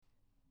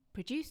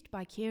Produced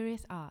by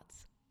Kurious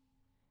Arts.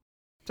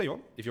 Tell you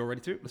what, if you're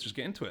ready to, let's just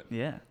get into it.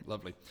 Yeah.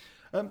 Lovely.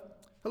 Hello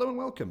and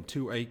welcome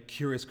to a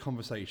Kurious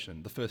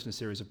Konversation, the first in a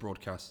series of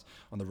broadcasts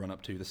on the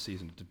run-up to this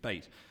season of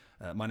debate.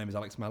 My name is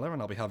Alex Mellor,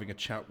 and I'll be having a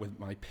chat with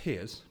my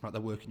peers about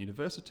their work in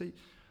university,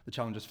 the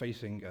challenges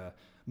facing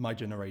my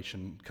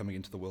generation coming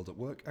into the world at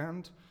work,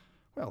 and,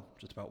 well,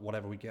 just about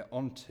whatever we get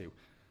onto.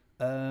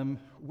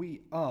 We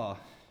are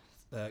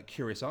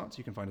Kurious Arts.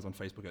 You can find us on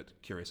Facebook at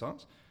Kurious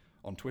Arts,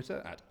 on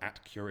Twitter at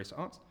Kurious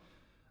Arts,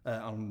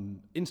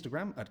 on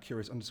Instagram at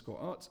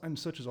Kurious_Arts, and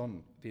search us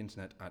on the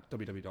internet at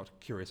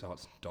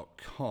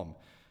www.kuriousarts.com.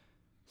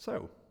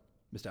 So,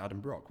 Mr. Adam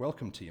Brock,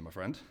 welcome to you, my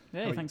friend.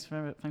 Hey, thanks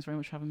very much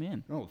for having me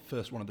in. Oh,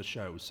 first one of the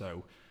show,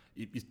 so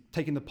you're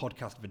taking the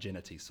podcast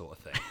virginity sort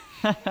of thing.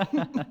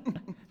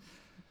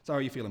 So how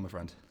are you feeling, my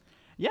friend?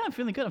 Yeah, I'm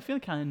feeling good. I'm feeling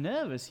kind of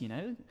nervous, you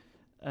know,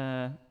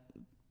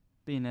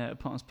 being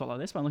put on a spot like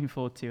this, but I'm looking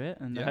forward to it,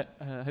 and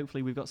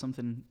hopefully we've got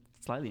something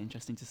slightly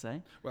interesting to say.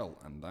 Well,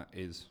 and that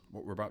is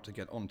what we're about to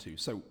get onto.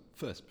 So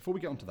first, before we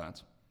get onto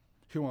that,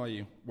 who are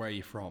you, where are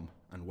you from,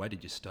 and where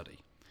did you study?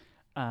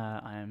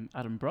 I'm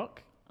Adam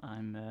Brock.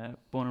 I'm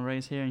born and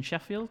raised here in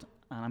Sheffield,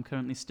 and I'm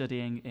currently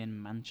studying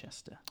in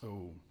Manchester.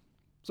 Oh,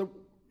 so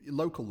you're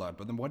local lad,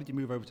 but then why did you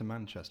move over to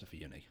Manchester for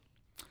uni?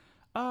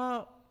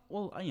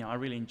 Well, you know, I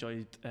really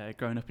enjoyed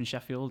growing up in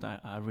Sheffield.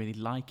 I really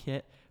like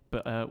it.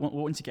 But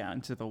once you get out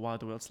into the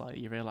wider world slightly,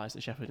 you realise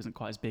that Sheffield isn't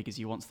quite as big as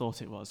you once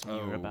thought it was when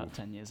you were about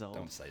 10 years old.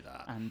 Don't say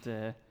that. And,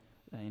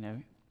 you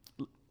know,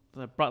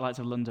 the bright lights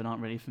of London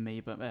aren't really for me,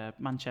 but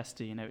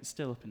Manchester, you know, it's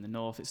still up in the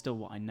north. It's still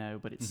what I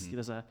know, but it's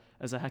there's a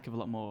heck of a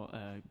lot more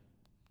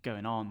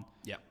going on.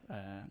 Yeah.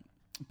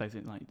 Both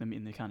in, like,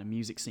 in the kind of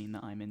music scene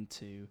that I'm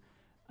into,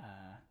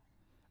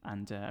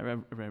 and I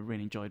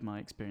really enjoyed my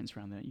experience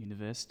around the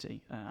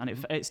university.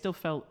 And it still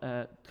felt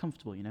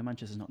comfortable, you know.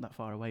 Manchester's not that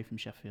far away from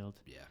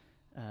Sheffield. Yeah.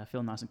 I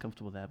feel nice and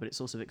comfortable there, but it's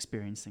also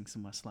experiencing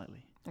somewhere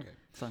slightly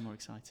more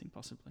exciting,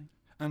 possibly.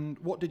 And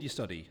what did you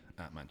study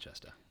at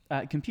Manchester?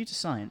 Computer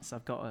science.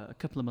 I've got a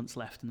couple of months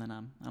left, and then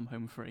I'm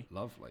home free.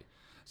 Lovely.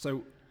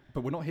 So,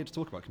 but we're not here to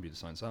talk about computer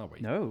science, are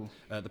we? No.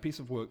 The piece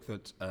of work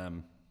that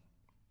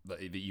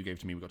you gave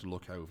to me, we got to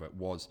look over,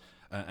 was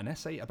an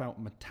essay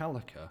about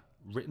Metallica,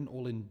 written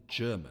all in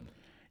German.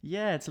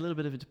 Yeah, it's a little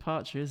bit of a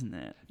departure, isn't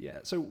it? Yeah.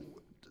 So,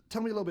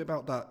 tell me a little bit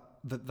about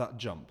that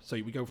jump. So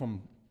we go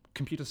from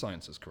computer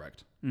sciences,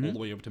 correct, all the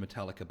way over to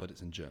Metallica, but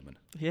it's in German.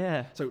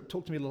 Yeah. So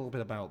talk to me a little bit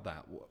about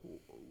that.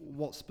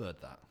 What spurred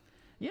that?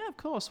 Yeah, of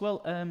course.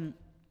 Well,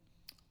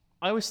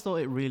 I always thought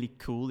it really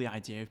cool, the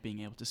idea of being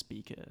able to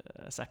speak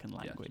a second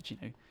language, you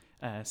know,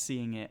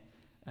 seeing it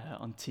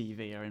on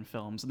TV or in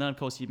films. And then, of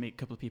course, you meet a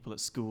couple of people at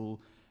school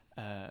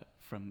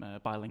from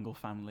bilingual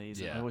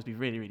families. Yeah. I'd always be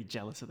really, really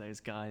jealous of those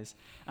guys.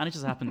 And it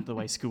just happened the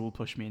way school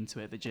pushed me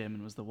into it. The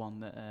German was the one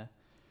that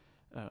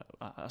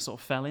I sort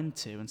of fell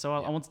into, and so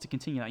I wanted to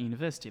continue at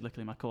university.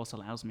 Luckily, my course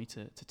allows me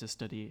to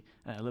study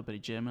a little bit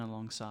of German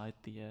alongside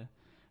the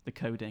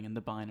coding and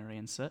the binary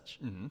and such.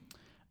 Mm-hmm.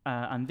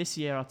 And this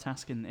year, our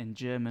task in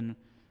German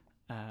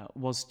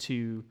was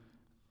to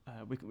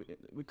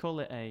we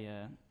call it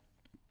a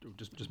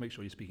just make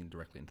sure you're speaking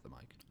directly into the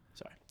mic.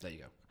 Sorry, there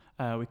you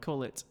go. We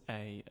call it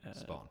a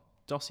Spawn.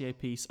 Dossier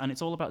piece, and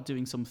it's all about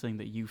doing something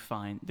that you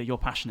find that you're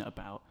passionate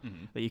about,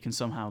 that you can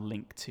somehow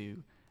link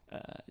to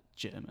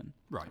German.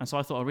 Right. And so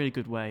I thought a really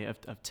good way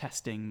of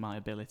testing my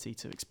ability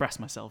to express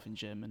myself in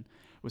German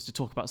was to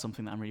talk about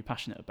something that I'm really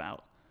passionate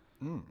about.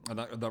 And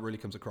that really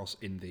comes across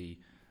in the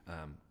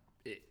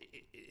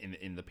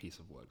in the piece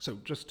of work. So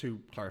just to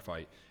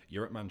clarify,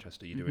 you're at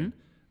Manchester, you're doing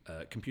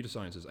computer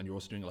sciences, and you're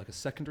also doing like a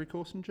secondary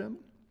course in German?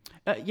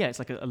 Yeah, it's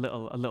like a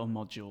little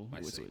module.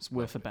 It's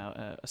worth about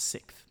a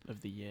sixth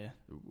of the year.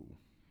 Ooh.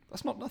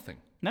 That's not nothing.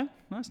 No,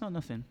 it's not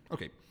nothing.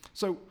 Okay,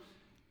 so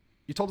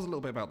you told us a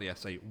little bit about the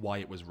essay, why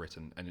it was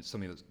written, and it's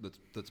something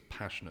that's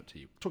passionate to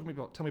you. Tell me a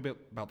bit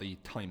about the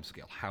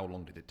timescale. How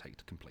long did it take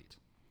to complete?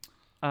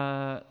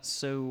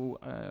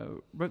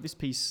 So wrote this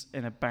piece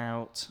in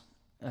about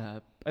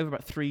over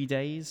about 3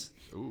 days.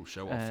 Ooh,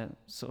 show off.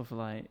 Sort of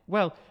like,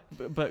 well,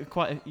 but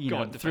quite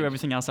threw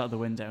everything else out the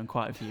window and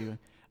quite a few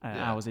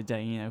hours a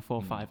day. 4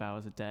 or 5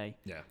 hours a day.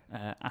 Yeah.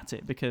 At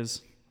it,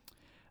 because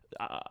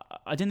I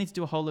didn't need to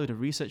do a whole load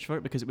of research for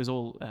it, because it was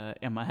all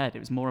in my head. It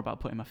was more about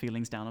putting my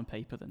feelings down on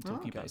paper than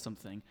talking about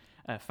something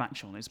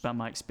factual. It's about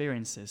my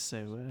experiences.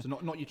 So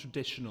not your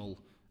traditional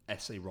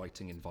essay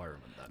writing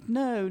environment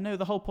then? No.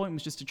 The whole point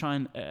was just to try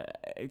and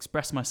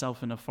express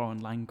myself in a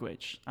foreign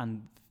language.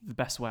 And the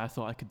best way I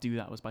thought I could do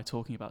that was by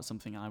talking about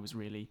something I was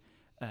really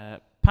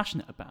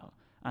passionate about.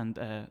 And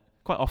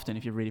quite often,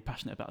 if you're really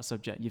passionate about a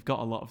subject, you've got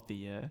a lot of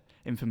the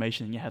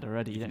information in your head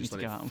already. You don't need to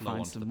go out and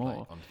find some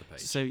more.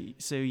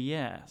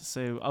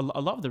 So a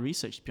lot of the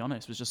research, to be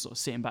honest, was just sort of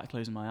sitting back,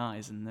 closing my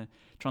eyes, and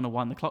trying to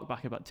wind the clock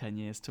back about 10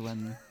 years to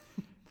when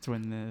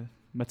the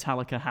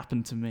Metallica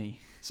happened to me.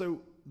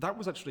 So that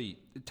was actually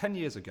 10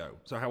 years ago.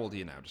 So how old are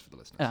you now, just for the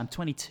listeners? I'm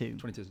 22.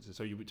 22.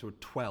 So you were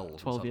 12.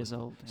 12 years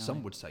old. Yeah.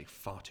 Some would say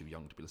far too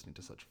young to be listening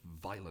to such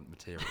violent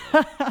material.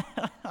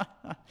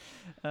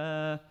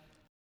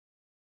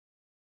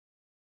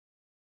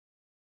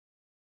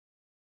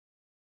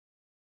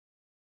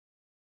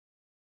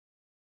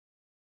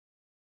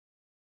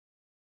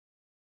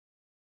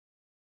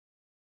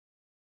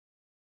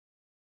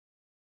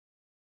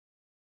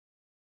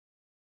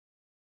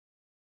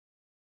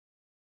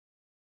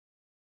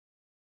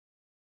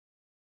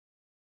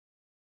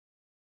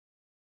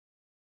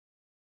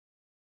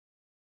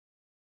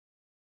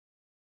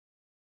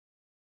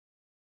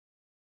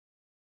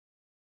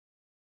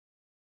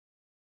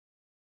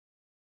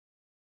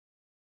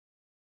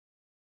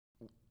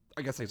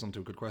 I guess that's onto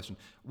a good question.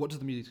 What does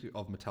the music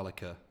of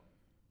Metallica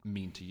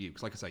mean to you?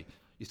 Because like I say,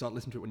 you start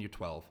listening to it when you're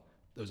 12.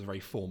 Those are very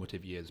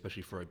formative years,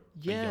 especially for a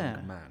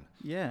young man.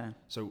 Yeah.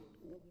 So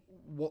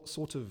what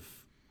sort of...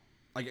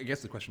 I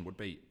guess the question would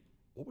be,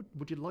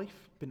 would your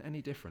life been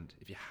any different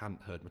if you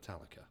hadn't heard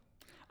Metallica?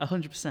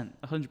 100%.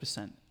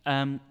 I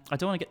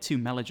don't want to get too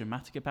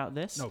melodramatic about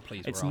this. No,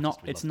 please. It's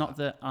not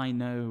that I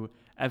know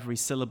every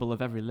syllable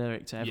of every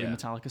lyric to every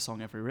Metallica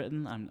song ever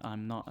written.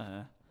 I'm not.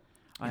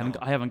 I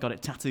haven't got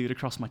it tattooed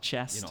across my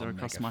chest or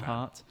across my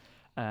heart.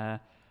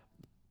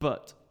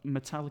 But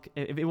Metallica,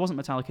 if it wasn't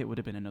Metallica, it would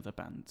have been another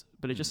band.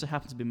 But it just so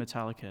happened to be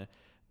Metallica,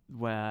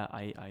 where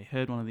I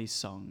heard one of these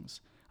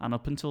songs, and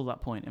up until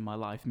that point in my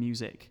life,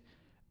 music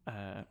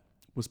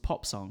was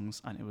pop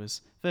songs, and it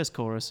was verse,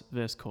 chorus,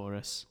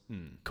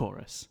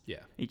 chorus. Yeah.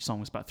 Each song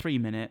was about 3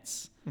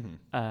 minutes.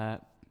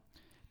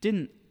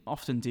 Didn't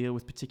often deal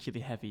with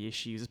particularly heavy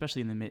issues,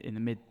 especially in the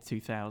mid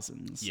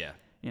 2000s. Yeah.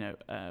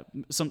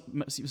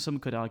 Some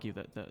could argue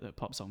that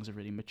pop songs have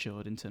really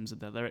matured in terms of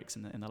their lyrics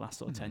in the last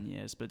sort of 10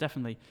 years, but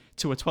definitely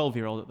to a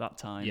 12-year-old at that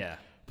time,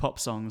 pop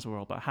songs were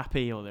all about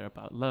happy, or they're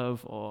about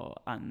love,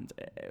 and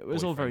it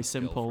was all very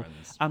simple.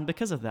 And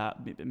because of that,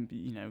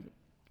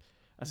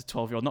 as a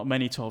 12-year-old, not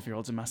many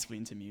 12-year-olds are massively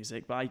into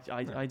music, but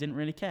I didn't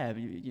really care.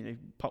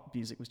 Pop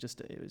music was just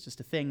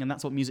a thing, and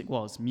that's what music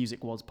was.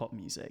 Music was pop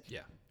music.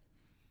 Yeah.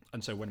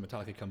 And so when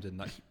Metallica comes in,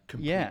 that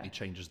completely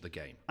changes the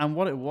game. And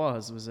what it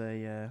was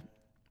a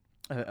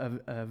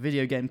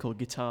video game called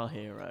Guitar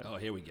Hero. Oh,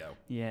 here we go.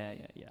 Yeah.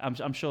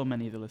 I'm sure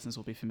many of the listeners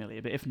will be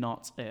familiar, but if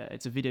not,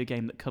 it's a video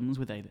game that comes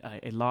with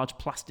a large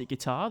plastic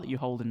guitar that you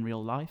hold in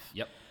real life.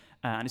 Yep.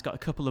 And it's got a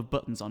couple of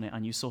buttons on it,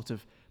 and you sort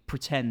of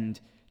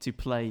pretend to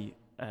play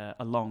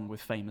along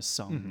with famous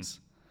songs.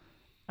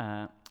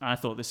 And I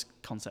thought this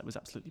concept was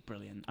absolutely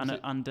brilliant.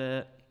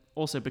 And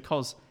also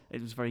because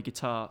it was very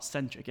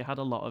guitar-centric, it had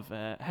a lot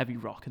of heavy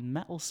rock and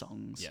metal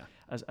songs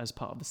as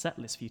part of the set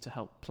list for you to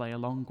help play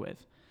along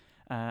with.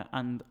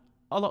 And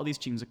a lot of these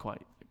tunes are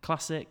quite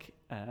classic,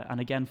 and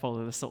again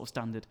follow the sort of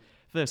standard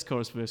verse,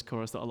 chorus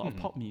that a lot of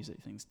pop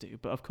music things do.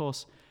 But of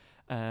course,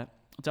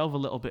 delve a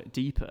little bit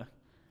deeper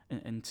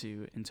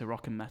into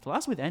rock and metal.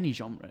 As with any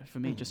genre, for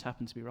me, it just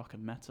happened to be rock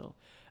and metal.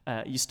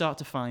 You start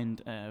to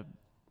find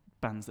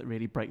bands that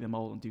really break the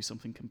mold and do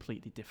something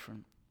completely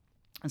different.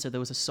 And so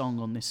there was a song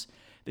on this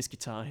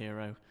Guitar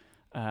Hero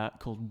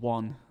called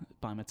One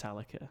by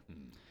Metallica.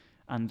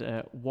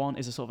 And One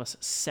is a sort of a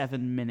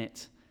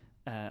 7-minute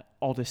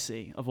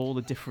odyssey of all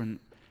the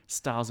different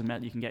styles of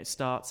metal you can get. It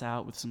starts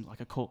out with some like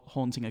a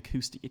haunting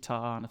acoustic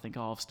guitar, and I think,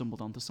 I've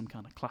stumbled onto some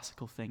kind of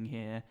classical thing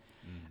here.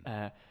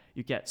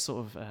 You get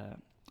sort of an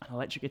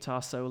electric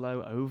guitar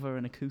solo over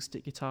an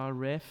acoustic guitar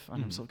riff,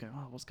 and I'm sort of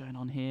going, what's going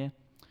on here?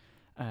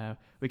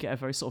 We get a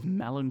very sort of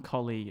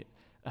melancholy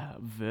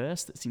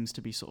verse that seems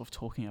to be sort of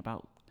talking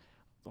about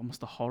almost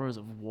the horrors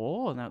of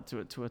war. Now, to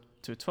a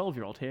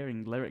 12-year-old,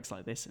 hearing lyrics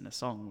like this in a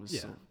song was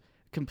sort of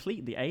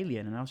completely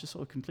alien, and I was just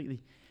sort of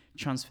completely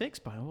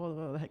transfixed by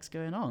what the heck's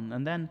going on.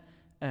 And then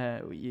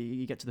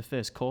you get to the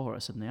first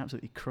chorus, and the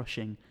absolutely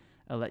crushing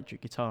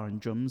electric guitar and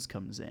drums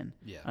comes in.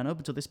 And up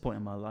until this point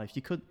in my life,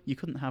 you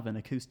couldn't have an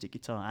acoustic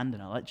guitar and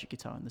an electric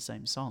guitar in the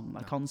same song.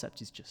 That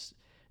concept is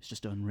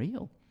just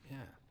unreal.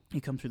 You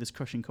come through this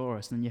crushing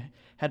chorus, and then you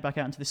head back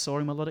out into this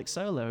soaring melodic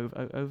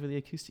solo over the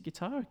acoustic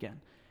guitar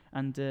again.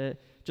 And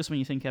just when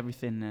you think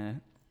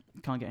everything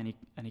can't get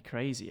any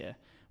crazier,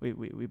 we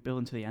build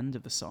into the end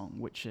of the song,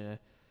 which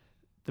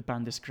the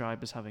band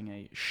described as having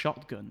a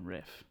shotgun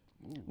riff,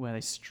 where they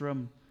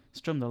strum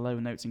the low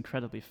notes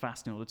incredibly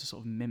fast in order to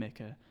sort of mimic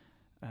a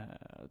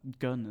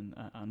gun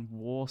and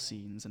war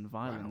scenes and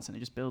violence, and it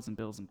just builds and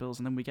builds and builds,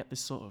 and then we get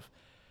this sort of,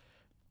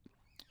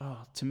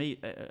 to me,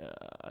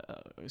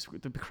 it's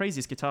the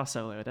craziest guitar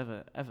solo I'd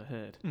ever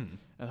heard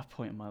at that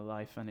point in my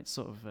life, and it's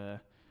sort of,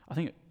 I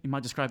think you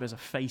might describe it as a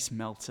face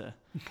melter,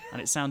 and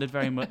it sounded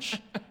very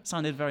much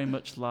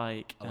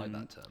like I like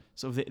that term.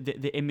 Sort of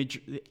the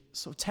image, the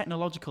sort of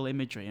technological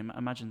imagery.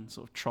 Imagine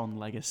sort of Tron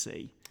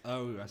Legacy.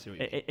 Oh, I see what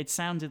you mean. It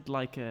sounded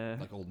like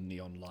old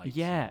neon lights.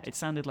 Yeah, it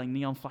sounded like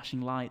neon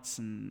flashing lights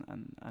and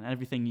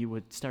everything you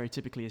would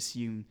stereotypically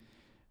assume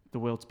the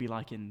world to be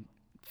like in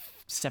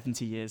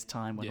 70 years'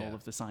 time, when all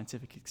of the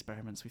scientific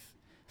experiments we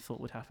thought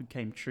would happen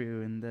came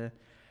true,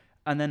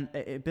 and then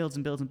it builds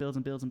and builds and builds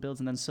and builds and builds,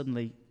 and then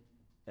suddenly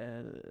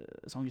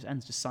the song just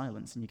ends, just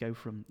silence, and you go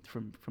from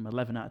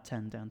 11 out of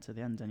 10 down to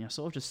the end, and you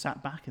sort of just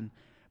sat back and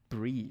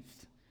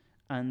breathed.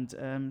 And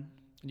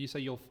you say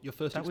your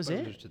first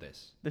exposure to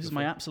this? This is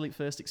my absolute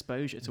first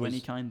exposure to any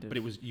kind of...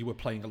 But you were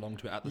playing along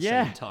to it at the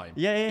same time.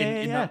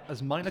 Yeah. That,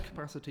 as minor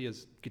capacity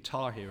as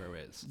Guitar Hero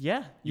is.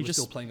 Yeah. You were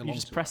still playing along to it.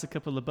 You just press a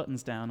couple of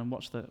buttons down and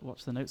watch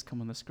the notes come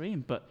on the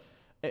screen. But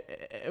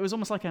it was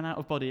almost like an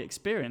out-of-body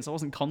experience. I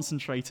wasn't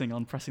concentrating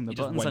on pressing the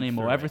buttons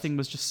anymore. Everything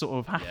was just sort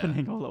of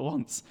happening all at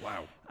once.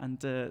 Wow.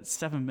 And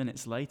 7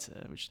 minutes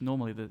later, which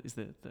normally is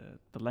the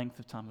length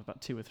of time of about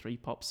 2 or 3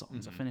 pop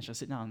songs, I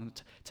sit down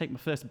and take my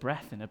first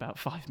breath in about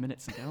 5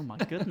 minutes and go, oh my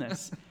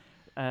goodness.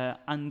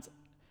 And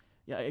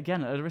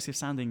again, at the risk of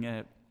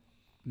sounding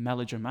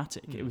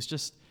melodramatic. It was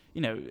just,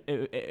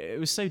 it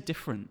was so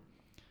different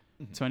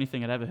to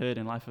anything I'd ever heard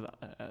in life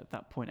at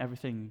that point.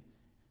 Everything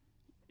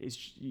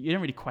is, you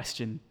don't really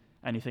question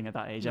anything at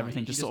that age. No,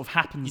 everything you just just sort of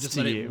happens you just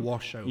to let you. it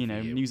wash over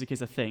you. Music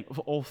is a thing.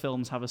 All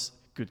films have a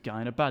good guy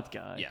and a bad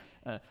guy.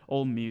 Yeah.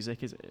 All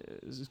music is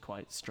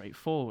quite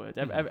straightforward.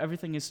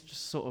 Everything is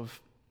just sort of,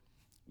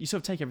 you sort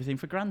of take everything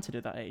for granted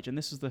at that age. And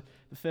this was the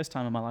first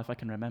time in my life I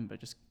can remember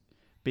just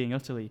being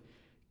utterly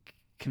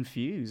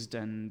confused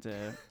and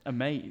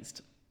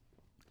amazed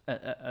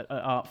at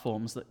art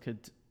forms that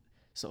could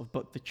sort of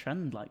buck the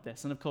trend like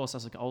this. And of course,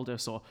 as I got older, I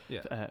saw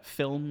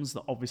films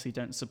that obviously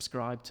don't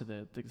subscribe to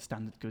the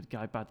standard good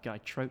guy, bad guy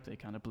trope. They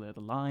kind of blur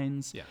the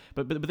lines. Yeah.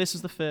 But this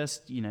was the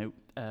first,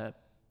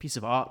 piece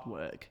of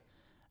artwork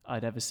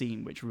I'd ever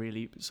seen which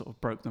really sort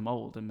of broke the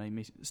mold and made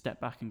me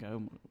step back and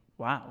go,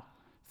 wow.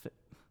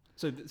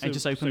 So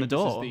just opened the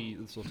door. This is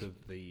the sort of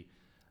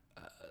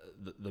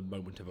the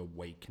moment of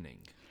awakening.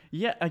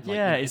 Yeah,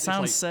 it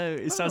sounds so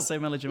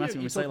melodramatic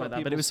when we say it like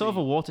that, but it was sort of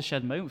a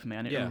watershed moment for me,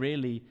 and it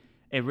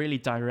really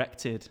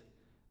directed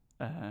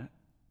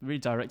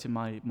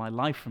my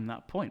life from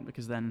that point,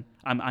 because then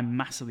I'm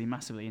massively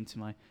into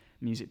my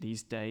music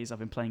these days. I've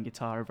been playing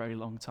guitar a very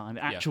long time,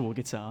 actual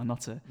guitar,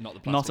 not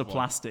a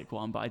plastic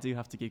one, but I do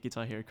have to give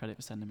Guitar Hero credit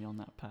for sending me on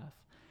that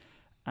path,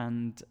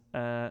 and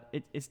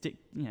it's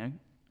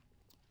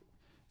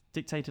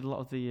dictated a lot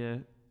of the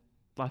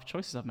life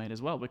choices I've made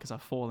as well, because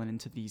I've fallen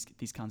into these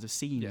kinds of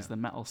scenes, the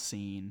metal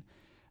scene,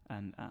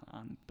 and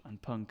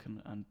punk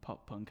and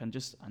pop punk, and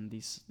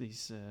these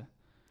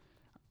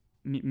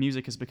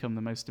music has become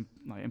the most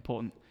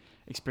important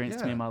experience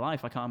to me in my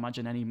life. I can't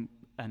imagine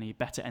any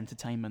better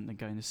entertainment than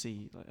going to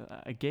see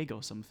a gig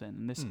or something.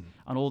 And this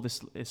and all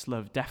this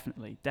love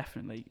definitely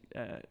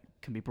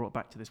can be brought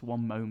back to this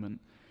one moment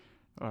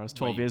where I was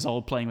 12 years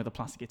old playing with a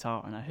plastic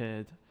guitar, and I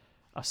heard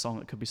a song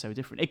that could be so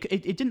different.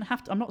 It didn't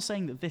have to. I'm not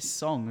saying that this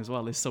song as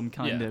well is some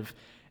kind of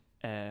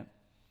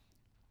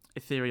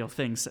ethereal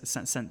thing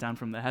sent down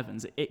from the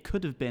heavens. It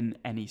could have been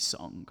any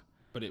song.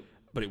 But it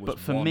was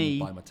by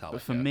Metallica.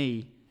 But for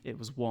me, it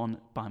was one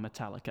by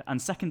Metallica.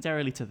 And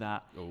secondarily to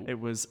that, it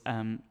was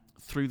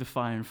Through the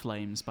Fire and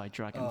Flames by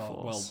Dragon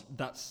Force. Well,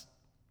 that's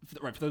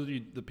right. For those of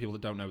you, the people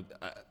that don't know,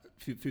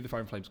 Through the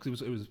Fire and Flames,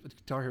 because it was a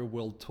Guitar Hero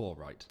World Tour,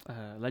 right?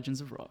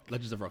 Legends of Rock.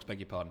 Legends of Rock, beg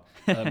your pardon.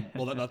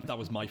 Well, that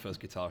was my first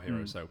Guitar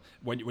Hero, so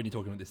when you're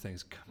talking about these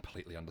things,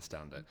 completely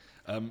understand it.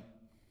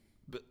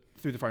 But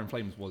Through the Fire and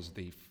Flames was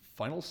the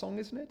final song,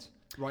 isn't it?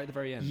 Right at the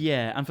very end.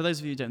 Yeah, and for those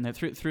of you who don't know,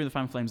 Through the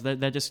Fire and Flames,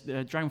 they're just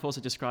Dragon Force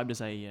are described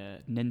as a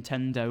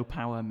Nintendo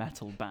power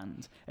metal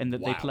band, in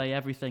that they play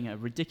everything at a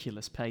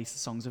ridiculous pace. The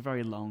songs are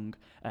very long.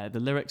 The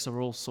lyrics are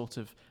all sort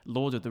of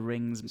Lord of the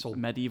Rings,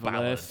 medieval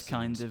Earth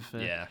kind of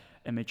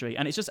imagery,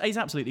 and it's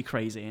absolutely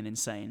crazy and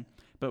insane.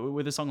 But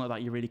with a song like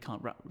that, you really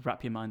can't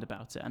wrap your mind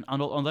about it. And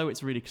although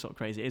it's really sort of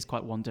crazy, it is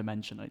quite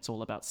one-dimensional. It's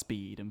all about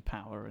speed and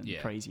power and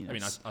craziness. I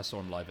mean, I saw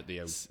them live at the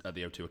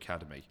O2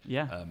 Academy.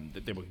 Yeah,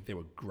 they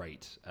were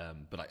great.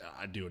 But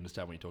I do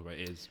understand what you're talking about.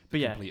 It is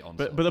complete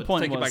onslaught. But the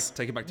point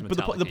take it back to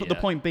Metallica. But the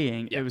point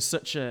being, it was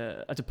such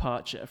a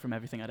departure from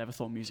everything I'd ever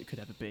thought music could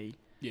ever be.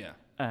 Yeah.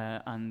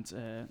 And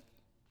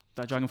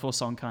that Dragon Force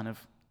song kind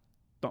of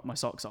knocked my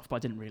socks off, but I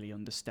didn't really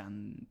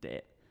understand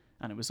it,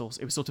 and it was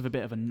sort of a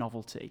bit of a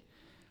novelty.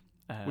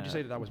 Would you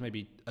say that was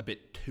maybe a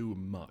bit too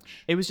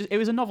much? It was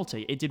a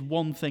novelty. It did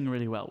one thing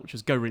really well, which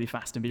was go really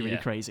fast and be really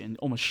crazy and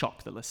almost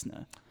shock the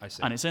listener. I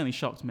see. And it certainly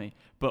shocked me.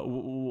 But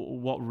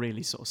what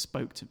really sort of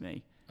spoke to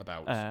me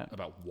about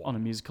what on a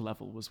musical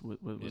level was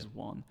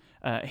one.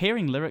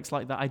 Hearing lyrics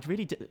like that, I'd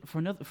really did, for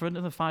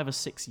another 5 or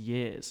 6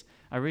 years.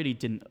 I really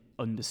didn't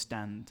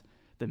understand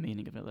the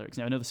meaning of the lyrics.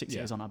 Now, another 6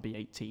 years on, I'll be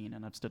 18,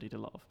 and I've studied a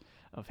lot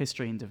of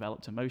history and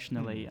developed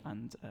emotionally,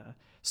 and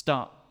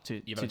start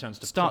to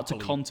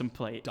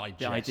contemplate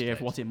the idea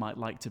of what it might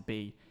like to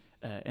be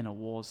in a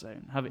war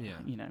zone.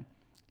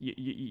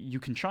 You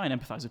can try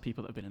and empathize with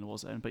people that have been in a war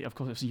zone, but of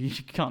course you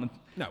can't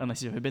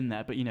unless you've ever been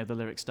there. But the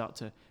lyrics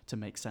start to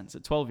make sense.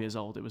 At 12 years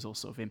old, it was all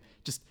sort of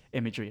just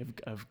imagery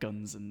of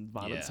guns and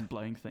violence and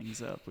blowing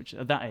things up, which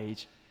at that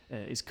age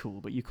is cool.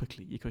 But you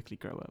quickly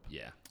grow up.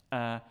 Yeah.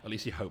 At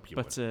least you hope you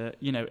would. But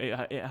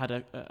it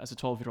had as a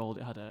 12-year-old,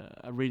 it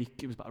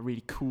was about a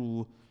really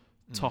cool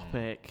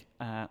topic.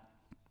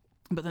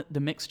 But the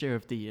mixture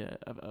of the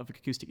of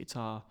acoustic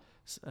guitar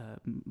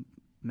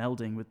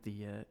melding with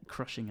the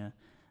crushing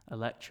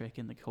electric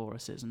in the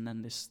choruses, and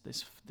then this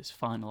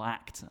final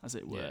act, as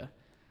it were,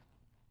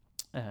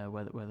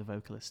 where the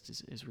vocalist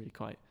is really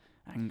quite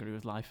angry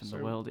with life and the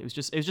world. It was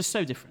just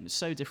so different. It's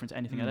so different to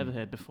anything I'd ever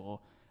heard before,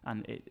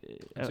 and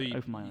it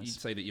opened my eyes. You'd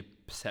say that your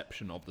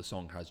perception of the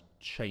song has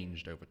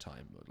changed over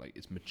time, like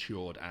it's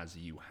matured as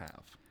you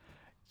have.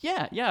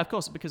 Yeah, of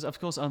course, because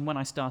when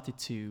I started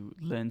to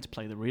learn to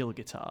play the real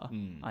guitar,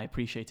 I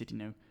appreciated,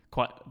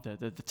 quite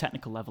the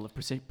technical level of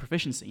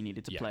proficiency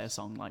needed to play a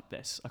song like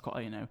this. I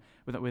quite,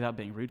 without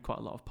being rude, quite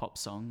a lot of pop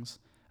songs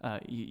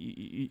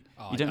You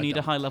don't need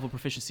a high level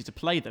proficiency to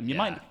play them. You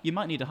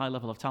might need a high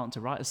level of talent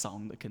to write a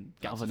song that can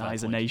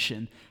galvanize a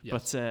nation.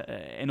 Yes. But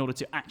in order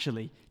to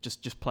actually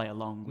just play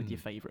along with your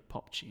favorite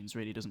pop tunes,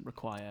 really doesn't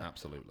require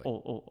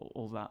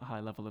all that high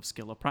level of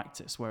skill or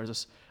practice.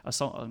 Whereas a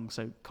song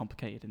so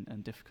complicated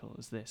and difficult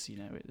as this,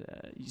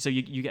 so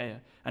you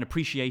get an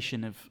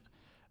appreciation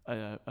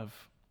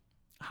of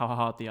how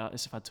hard the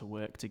artists have had to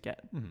work to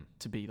get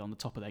to be on the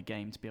top of their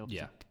game, to be able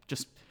to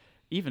just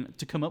even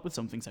to come up with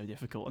something so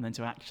difficult and then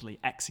to actually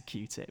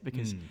execute it,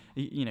 because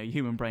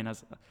human brain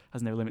has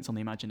no limits on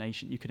the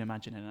imagination. You could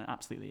imagine an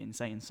absolutely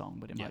insane song,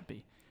 but it might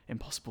be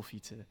impossible for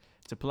you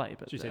to play.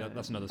 But so you say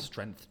that's another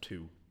strength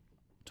to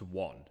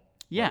one.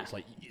 Yeah, it's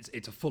like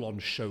it's a full-on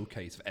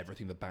showcase of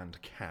everything the band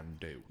can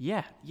do.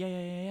 Yeah.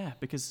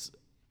 Because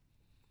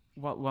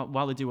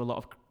while they do a lot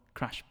of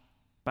crash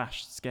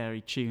bash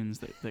scary tunes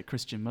that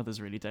Christian mothers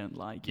really don't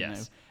like,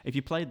 if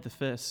you played the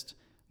first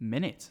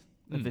minute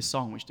of this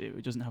song, which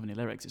it doesn't have any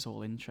lyrics, it's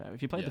all intro.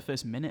 If you played the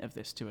first minute of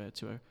this to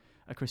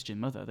a Christian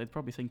mother, they'd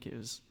probably think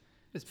it's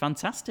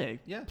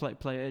fantastic. Yeah,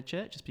 play at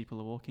church as people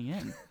are walking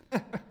in.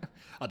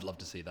 I'd love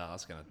to see that.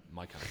 That's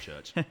my kind of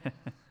church.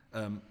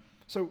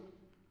 So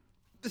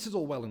this is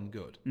all well and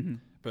good,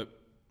 but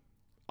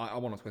I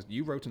want to question.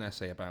 You wrote an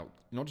essay about,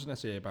 not just an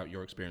essay about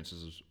your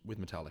experiences with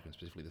Metallica and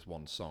specifically this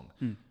one song,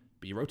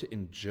 but you wrote it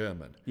in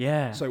German.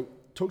 Yeah. So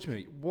talk to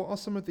me. What are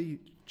some of the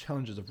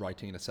challenges of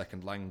writing in a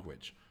second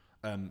language?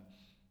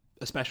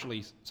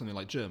 Especially something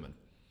like German.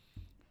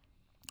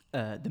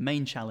 The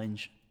main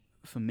challenge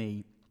for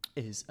me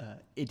is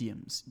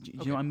idioms. Do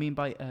you know what I mean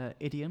by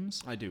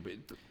idioms? I do, but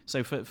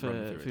so for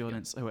the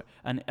audience,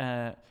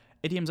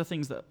 idioms are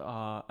things that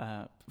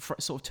are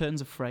sort of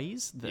turns of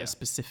phrase that are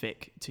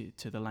specific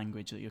to the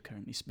language that you're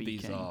currently speaking.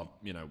 These are,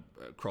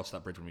 cross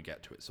that bridge when we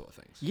get to it, sort of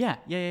things.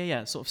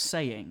 Yeah. Sort of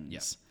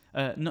sayings.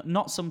 Yeah.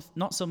 Not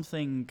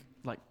something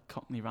like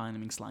Cockney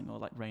rhyming slang or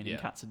like raining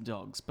cats and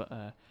dogs,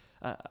 but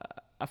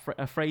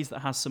a phrase that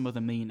has some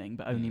other meaning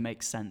but only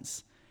makes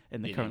sense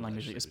in the current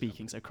language that you're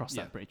speaking. So cross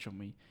that bridge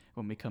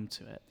when we come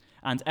to it.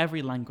 And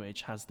every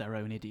language has their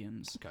own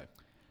idioms. Okay.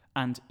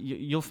 And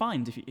you'll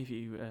find if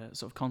you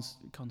sort of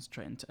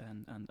concentrate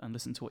and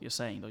listen to what you're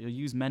saying, that you'll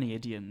use many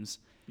idioms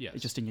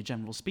just in your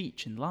general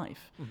speech in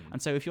life. Mm-hmm.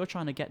 And so if you're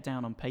trying to get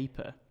down on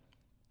paper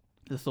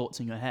the thoughts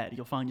in your head,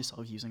 you'll find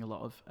yourself using a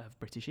lot of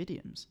British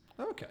idioms.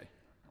 Okay.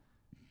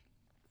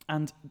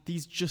 And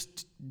these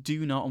just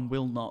do not and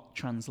will not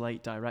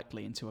translate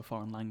directly into a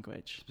foreign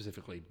language.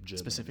 Specifically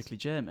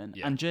German.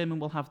 Yeah. And German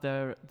will have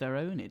their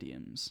own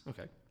idioms.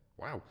 Okay.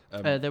 Wow.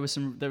 There were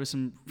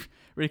some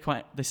really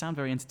quite. They sound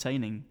very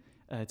entertaining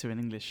to an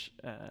English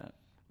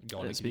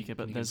speaker.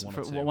 But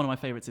one of my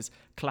favourites is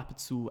 "Klappe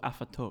zu,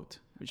 Affe tot,"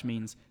 which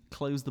means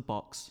 "close the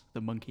box,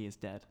 the monkey is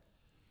dead."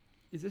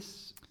 Is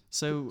this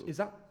so? Is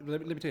that?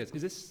 Let me tell you,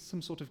 is this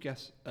some sort of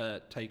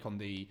take on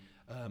the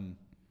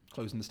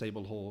closing the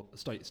stable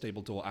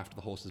door after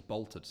the horse is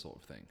bolted sort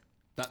of thing?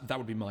 That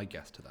would be my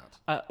guess to that.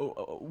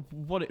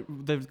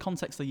 The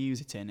context they use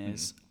it in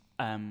is.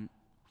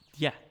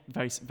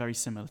 Very very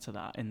similar to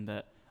that, in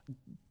that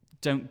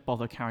don't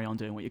bother carry on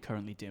doing what you're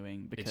currently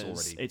doing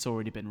because it's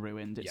already been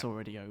ruined. It's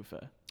already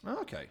over. Oh,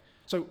 okay.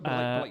 So,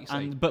 like you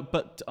say,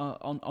 but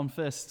on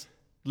first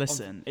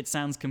listen, it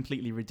sounds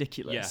completely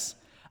ridiculous. Yeah.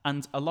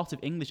 And a lot of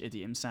English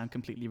idioms sound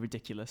completely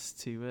ridiculous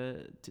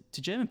to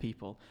German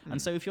people.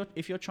 And so if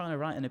you're trying to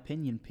write an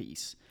opinion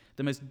piece,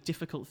 the most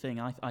difficult thing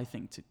I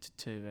think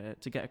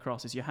to get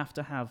across is you have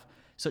to have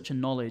such a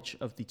knowledge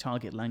of the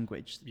target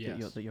language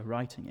that you're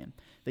writing in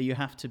that you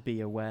have to be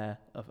aware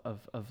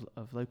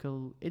of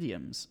local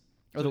idioms.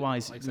 So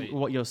otherwise,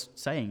 what you're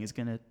saying is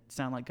going to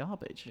sound like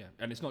garbage. Yeah,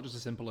 and it's not just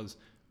as simple as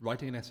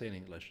writing an essay in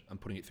English and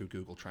putting it through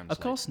Google Translate.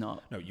 Of course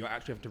not. No, you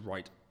actually have to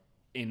write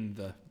in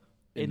the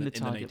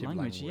target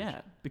language.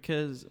 Yeah,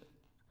 because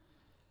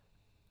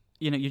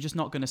you're just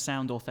not going to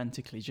sound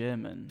authentically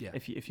German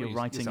if you're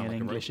writing in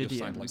English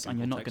idioms, and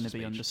you're not going to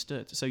be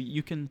understood. So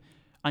you could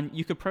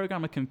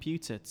program a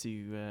computer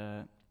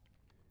to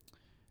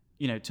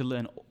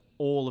learn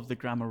all of the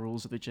grammar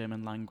rules of the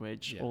German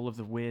language, all of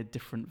the weird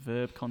different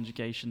verb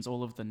conjugations,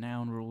 all of the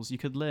noun rules. You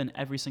could learn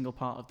every single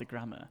part of the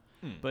grammar.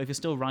 But if you're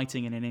still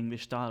writing in an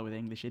English style with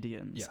English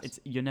idioms,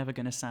 you're never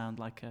going to sound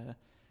like a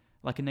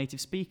native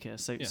speaker.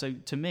 So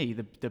to me,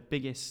 the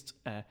biggest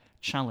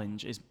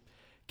challenge is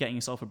getting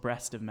yourself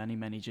abreast of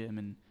many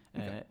German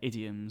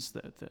idioms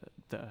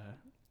that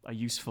are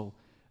useful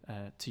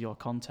to your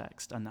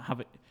context, and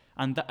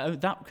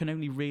that can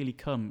only really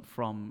come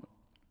from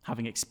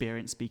having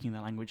experience speaking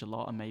the language a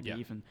lot, and maybe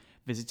even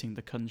visiting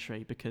the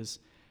country, because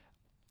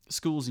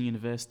schools and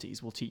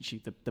universities will teach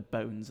you the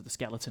bones, the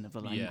skeleton of the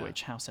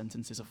language, how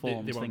sentences are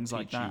formed, they things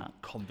like that. You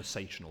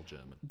conversational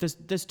German.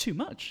 There's too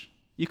much.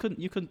 You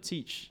couldn't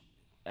teach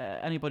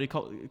anybody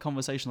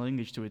conversational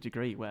English to a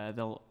degree where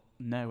they'll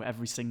know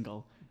every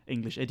single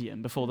English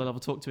idiom before they'll ever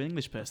talk to an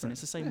English person. Right.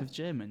 It's the same with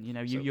German.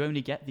 You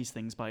only get these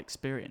things by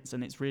experience,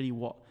 and it's really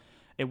what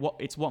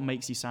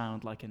makes you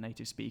sound like a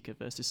native speaker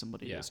versus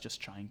somebody who's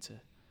just trying to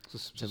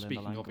learn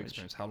the language. Speaking of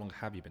experience, how long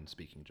have you been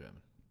speaking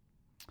German?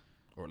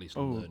 or at least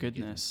Oh, learning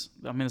goodness.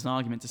 I mean, there's an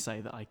argument to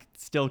say that I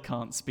still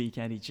can't speak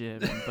any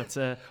German, but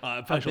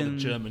I'm pretty sure the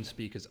German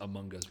speakers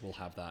among us will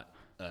have that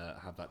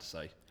to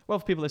say. Well,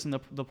 for people listening,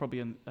 they'll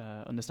probably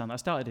understand that I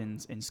started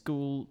in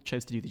school,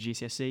 chose to do the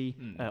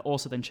GCSE,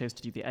 also then chose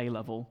to do the A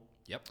level.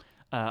 Yep.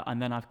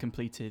 And then I've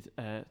completed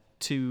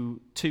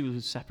two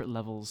separate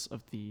levels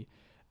of the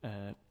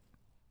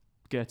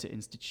Goethe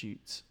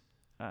Institute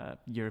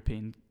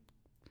European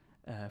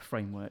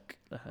framework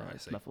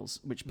levels,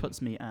 which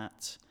puts me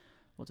at,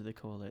 what do they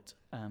call it?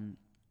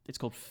 It's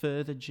called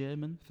Further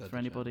German, for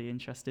anybody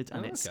interested,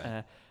 and it's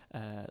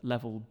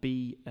level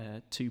B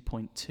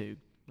 2.2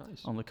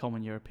 on the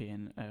Common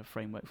European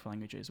Framework for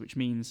Languages, which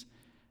means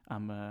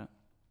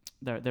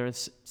there are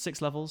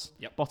 6 levels.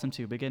 Yep. Bottom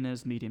 2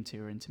 beginners, medium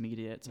 2 are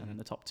intermediate, and then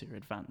the top 2 are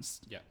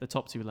advanced. Yep. The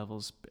top 2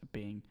 levels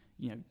being,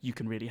 you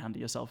can really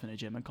handle yourself in a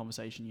German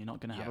conversation. You're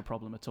not going to have a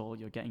problem at all.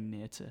 You're getting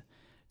near to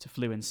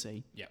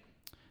fluency. Yeah.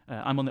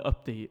 I'm on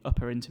the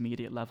upper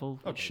intermediate level,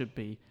 which should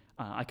be,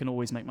 I can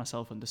always make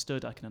myself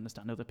understood. I can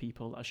understand other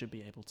people. I should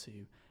be able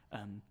to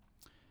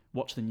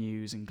watch the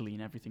news and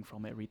glean everything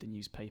from it, read the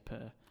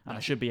newspaper, and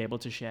I should be able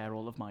to share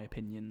all of my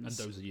opinions.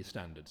 And those are your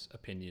standards,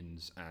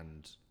 opinions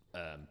and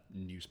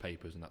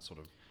newspapers and that sort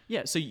of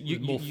so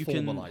you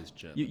formalized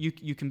German.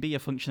 You can be a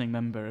functioning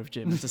member of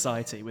German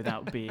society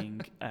without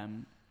being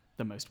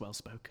the most well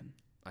spoken.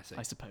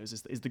 I suppose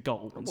is the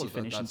goal once you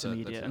finish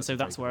intermediate, and so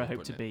that's where I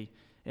hope to be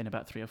in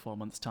about 3 or 4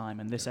 months' time.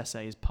 And this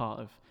essay is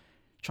part of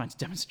trying to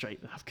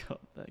demonstrate that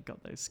I've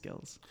got those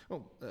skills.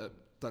 Well,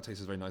 that takes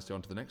us very nicely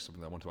on to the next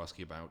something that I want to ask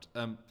you about.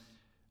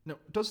 Now,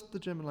 does the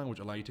German language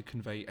allow you to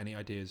convey any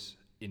ideas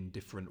in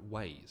different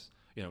ways?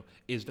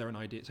 Is there an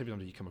idea? Say, for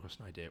example, you come across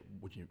an idea,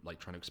 would you like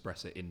trying to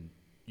express it in?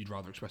 You'd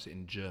rather express it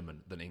in German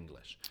than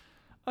English?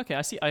 Okay,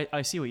 I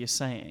see what you're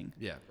saying.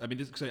 Yeah, I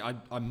mean,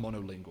 I'm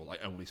monolingual. I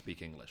only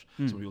speak English.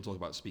 So when people talk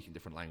about speaking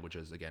different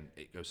languages, again,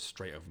 it goes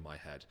straight over my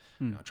head.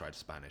 I tried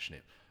Spanish and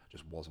it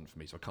just wasn't for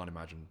me. So I can't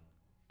imagine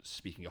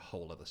speaking a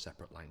whole other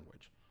separate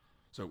language.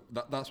 So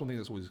that's one thing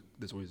that's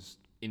always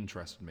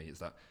interested me, is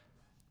that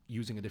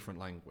using a different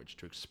language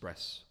to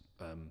express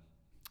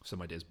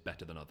some ideas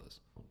better than others.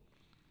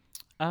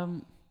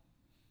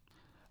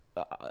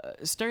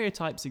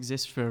 Stereotypes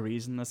exist for a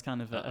reason. There's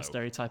kind of a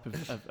stereotype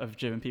of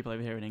German people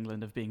over here in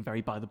England of being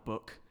very by the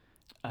book.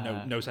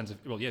 No sense of,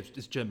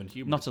 it's German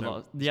humour. Not a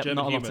lot. Yep, not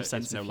a lot of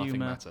sense of humour.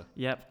 Matter.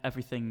 Yep,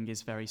 everything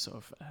is very sort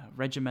of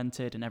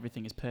regimented and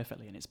everything is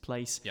perfectly in its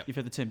place. Yep. You've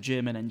heard the term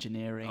German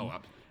engineering.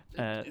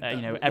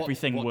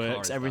 Everything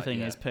works.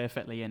 Everything is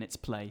perfectly in its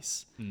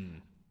place.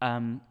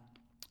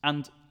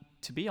 And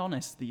to be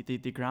honest,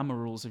 the grammar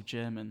rules of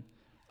German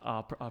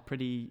are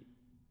pretty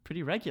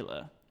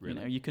regular.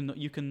 Really?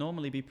 You can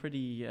normally be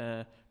pretty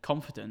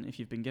confident if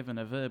you've been given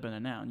a verb and a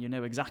noun. You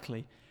know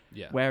exactly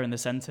where in the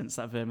sentence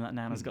that verb and that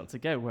noun has got to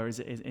go. Whereas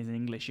in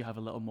English, you have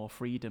a little more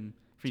freedom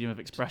of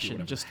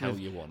expression. Just the hell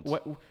you want.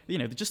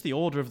 Just the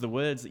order of the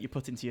words that you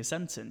put into your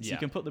sentence. You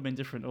can put them in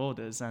different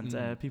orders,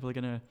 and people are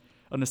going to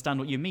understand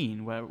what you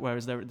mean.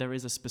 Whereas there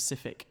is a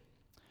specific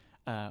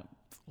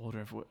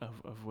order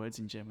of words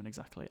in German.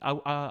 Exactly.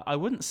 I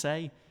wouldn't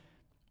say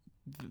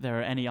there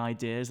are any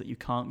ideas that you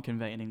can't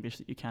convey in English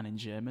that you can in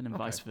German, and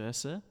vice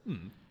versa.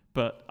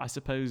 But I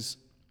suppose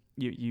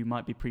you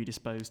might be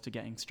predisposed to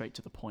getting straight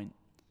to the point,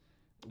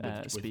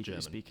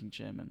 speaking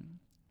German.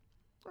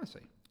 I see.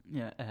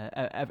 Yeah,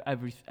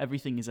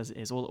 everything is as it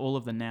is. All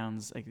of the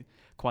nouns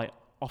quite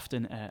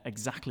often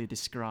exactly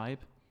describe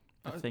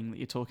the thing that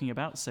you're talking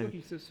about. So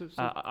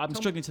I'm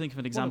struggling to think of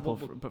an example.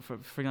 But for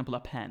example, a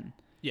pen.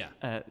 Yeah.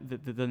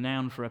 The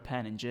noun for a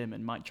pen in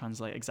German might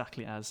translate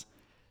exactly as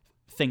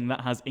thing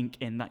that has ink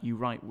in that you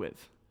write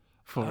with,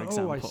 for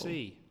example. Oh, I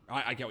see.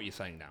 I get what you're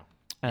saying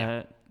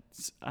now.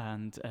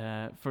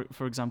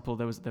 For example,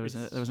 there was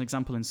an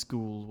example in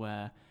school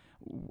where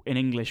in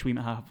English we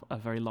might have a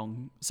very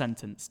long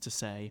sentence to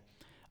say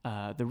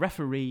the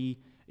referee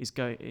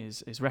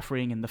is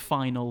refereeing in the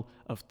final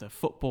of the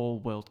Football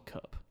World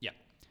Cup. Yeah.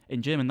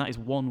 In German, that is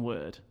one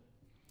word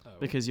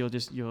because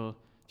you're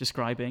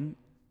describing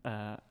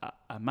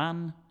a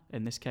man,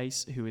 in this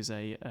case, who is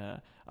a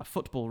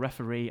football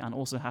referee and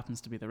also happens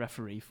to be the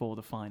referee for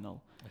the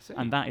final. I see.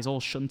 And that is all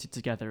shunted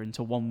together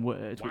into one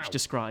word, which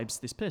describes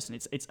this person.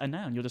 It's a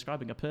noun. You're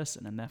describing a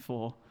person, and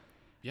therefore,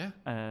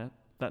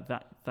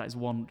 that is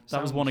one.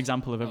 That was one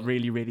example of a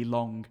really, really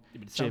long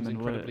German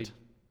word.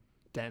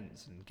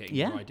 Dense and getting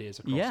your ideas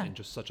across in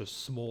just such a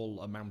small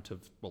amount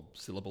of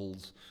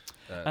syllables,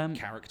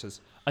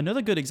 characters.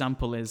 Another good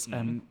example is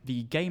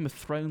the Game of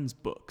Thrones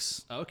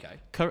books. Oh,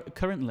 okay.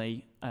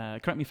 Currently,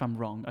 correct me if I'm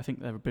wrong, I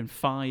think there have been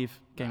 5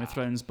 Game of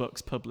Thrones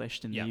books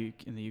published in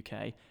the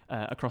UK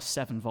across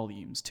 7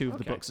 volumes. 2 of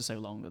the books are so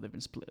long that they've been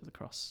split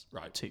across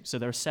 2. So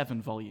there are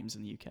 7 volumes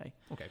in the UK.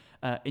 Okay.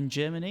 In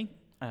Germany,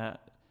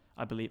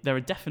 I believe there are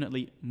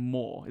definitely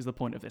more, is the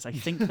point of this. I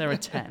think there are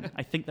 10.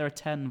 I think there are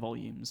 10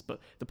 volumes, but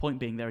the point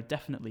being there are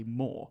definitely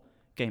more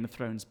Game of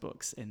Thrones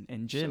books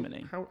in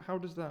Germany. So how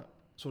does that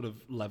sort of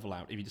level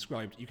out? If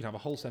you can have a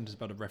whole sentence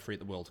about a referee at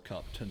the World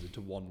Cup, turns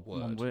into one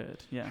word. One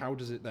word, yeah. How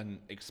does it then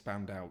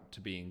expand out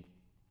to being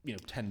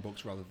 10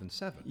 books rather than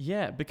 7.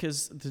 Yeah,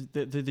 because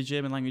the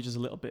German language is a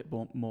little bit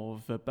more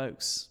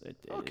verbose.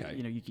 Okay.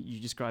 You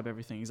describe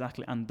everything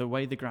exactly, and the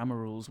way the grammar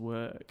rules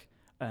work,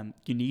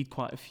 you need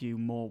quite a few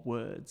more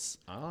words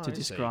to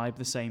describe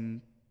the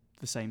same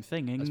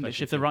thing in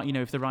English. If the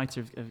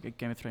writer of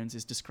Game of Thrones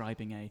is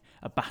describing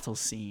a battle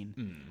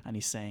scene, and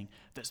he's saying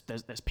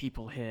there's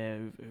people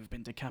here who've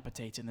been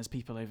decapitated, and there's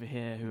people over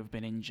here who have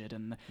been injured,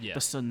 and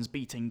the sun's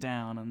beating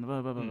down, and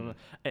blah blah blah blah.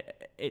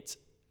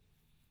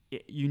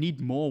 You need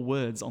more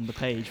words on the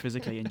page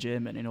physically in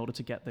German in order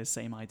to get those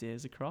same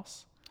ideas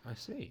across. I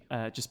see.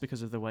 Just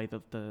because of the way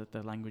that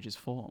the language is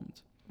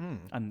formed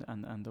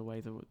and the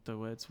way the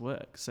words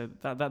work. So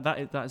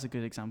that is a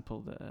good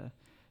example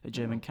that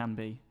German can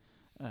be.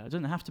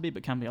 Doesn't have to be,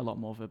 but can be a lot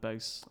more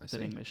verbose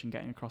than English and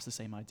getting across the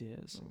same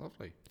ideas. Oh,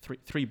 lovely.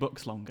 Three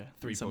books longer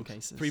in some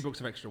cases. 3 books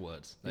of extra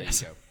words. There you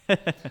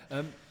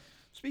go.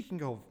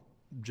 Speaking of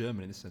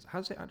German in this sense,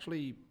 has it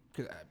actually...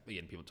 Because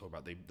again, people talk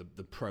about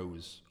the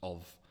pros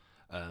of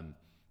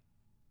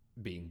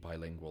being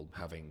bilingual,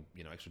 having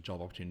extra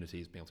job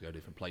opportunities, being able to go to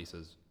different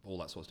places, all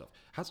that sort of stuff.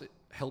 Has it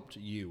helped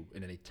you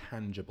in any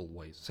tangible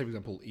ways? Say, for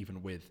example,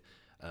 even with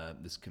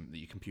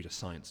the computer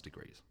science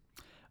degrees.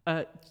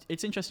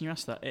 It's interesting you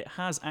asked that. It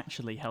has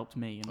actually helped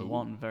me in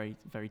one very,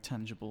 very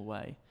tangible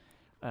way.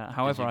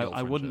 However,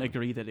 I wouldn't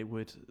agree that it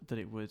would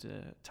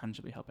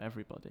tangibly help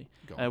everybody.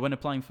 When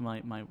applying for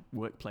my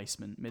work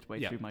placement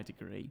midway through my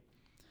degree,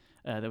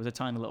 there was a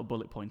tiny little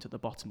bullet point at the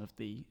bottom of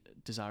the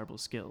desirable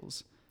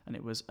skills, and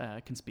it was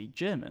can speak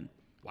German.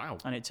 Wow!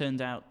 And it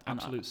turned out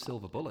absolute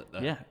silver bullet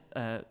there.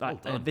 Yeah,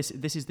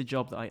 this is the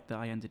job that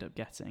I ended up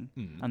getting,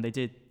 and they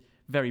did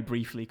very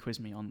briefly quiz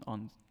me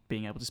on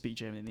being able to speak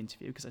German in the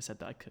interview because I said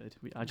that I could.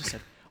 I just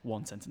said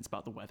one sentence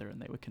about the weather,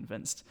 and they were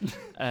convinced.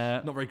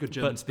 Not very good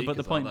German speakers. But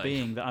the point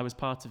being that I was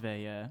part of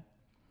a.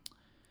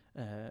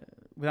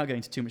 Without going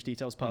into too much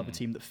detail, I was part of a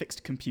team that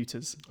fixed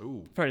computers,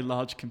 very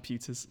large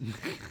computers,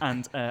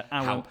 and Hang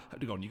on,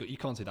 you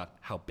can't say that.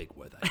 How big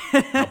were they?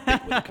 How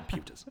big were the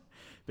computers?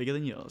 Bigger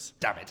than yours.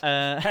 Damn it!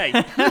 Hey.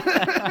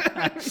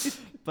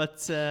 but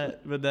the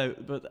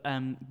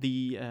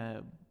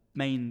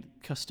main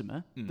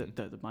customer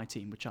that my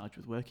team were charged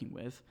with working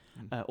with,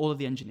 all of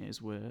the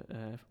engineers were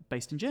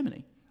based in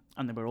Germany.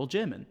 And they were all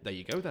German. There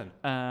you go then.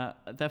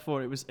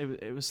 Therefore, it was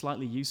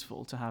slightly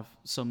useful to have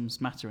some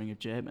smattering of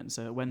German.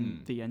 So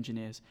when the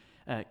engineers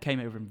came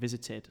over and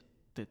visited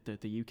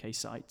the UK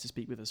site to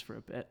speak with us for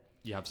a bit,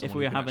 if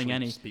we were having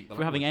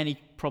any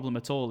problem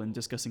at all in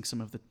discussing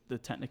some of the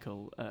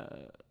technical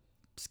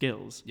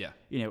skills,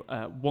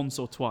 once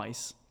or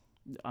twice,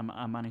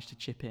 I managed to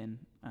chip in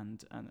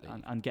and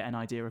get an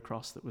idea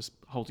across that was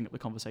holding up the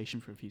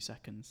conversation for a few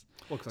seconds.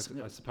 Well, because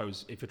I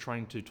suppose if you're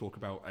trying to talk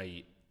about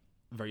a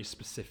very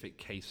specific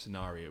case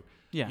scenario,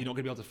 you're not going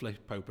to be able to flip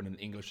open an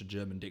English or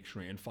German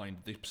dictionary and find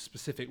the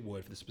specific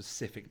word for the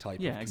specific type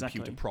of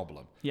computer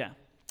problem. Yeah,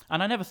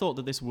 and I never thought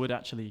that this would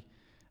actually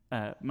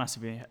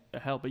massively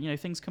help, but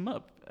things come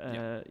up.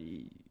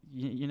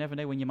 You never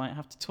know when you might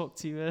have to talk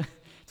to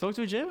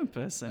a German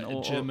person,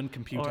 a German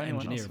computer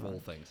engineer of all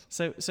things.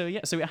 So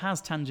it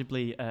has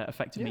tangibly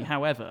affected me.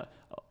 However,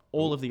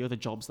 all of the other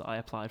jobs that I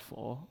applied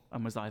for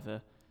and was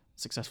either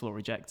successful or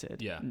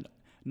rejected.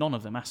 None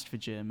of them asked for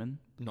German.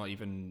 Not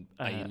even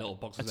a little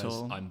box that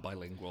says, I'm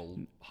bilingual,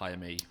 hire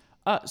me.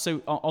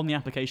 So on the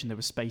application, there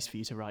was space for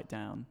you to write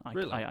down.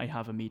 Really? I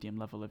have a medium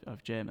level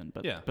of German,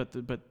 but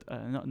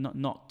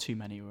not too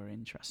many were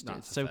interested.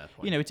 That's a fair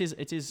point.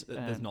 It is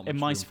in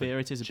my sphere.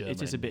 It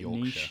is a bit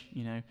niche.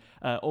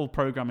 All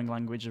programming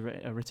languages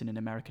are written in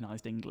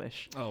Americanized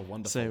English. Oh,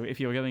 wonderful! So if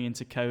you're going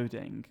into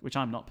coding, which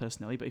I'm not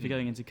personally, but if you're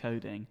going into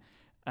coding,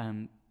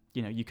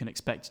 you can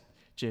expect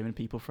German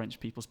people, French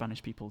people,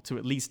 Spanish people to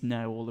at least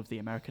know all of the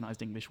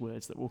Americanized English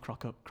words that will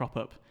crop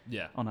up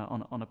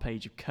on a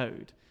page of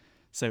code.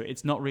 So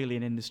it's not really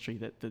an industry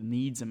that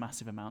needs a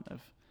massive amount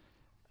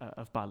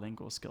of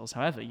bilingual skills.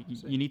 However,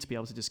 you need to be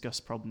able to discuss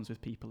problems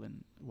with people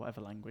in whatever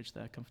language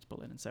they're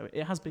comfortable in. And so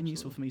it has been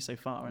useful for me so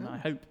far, and I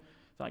hope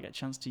that I get a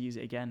chance to use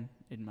it again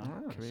in my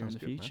career in the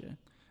future.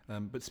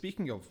 But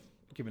speaking of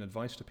giving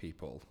advice to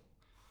people,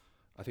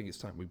 I think it's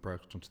time we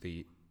broke onto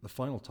the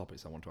final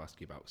topics I want to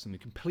ask you about, something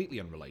completely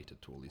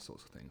unrelated to all these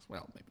sorts of things.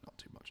 Well, maybe not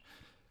too much.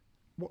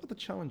 What are the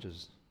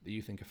challenges that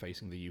you think are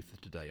facing the youth of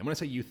today? And when I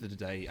say youth of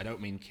today, I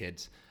don't mean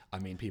kids. I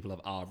mean people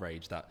of our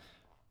age, that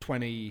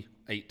 20,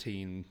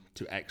 18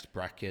 to X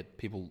bracket,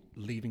 people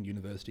leaving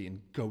university and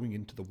going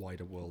into the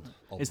wider world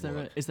of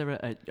work. Is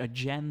there a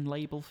gen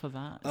label for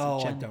that?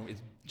 I don't.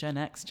 It's Gen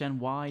X, Gen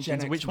Y?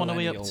 Gen X, which one are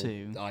we up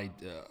to? I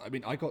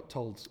got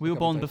told... We were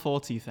born before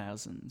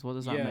 2000. What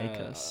does that make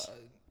us?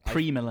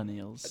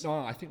 pre-millennials. No,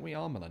 I think we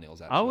are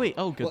millennials, actually. Are we?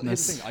 Oh, Well, here's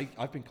goodness. the thing.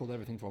 I've been called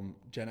everything from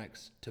Gen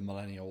X to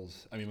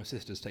millennials. I mean, my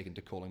sister's taken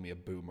to calling me a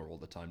boomer all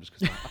the time just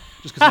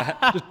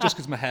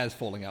because my hair's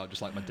falling out,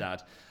 just like my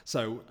dad.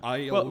 So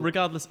Well,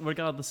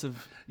 regardless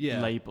of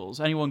Yeah. labels,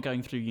 anyone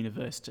going through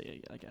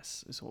university, I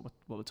guess, is what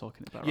we're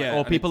talking about, right? Yeah, Or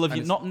and people it's- of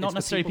and not it's the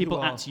necessarily people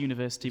people who at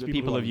university, it's but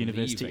people people who of are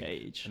university leaving,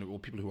 age. or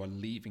people who are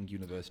leaving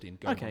university and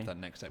going on to that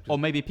next step. Or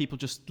maybe people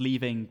just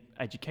leaving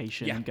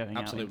education Yeah, and going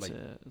absolutely. out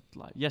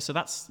into so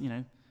that's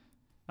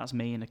that's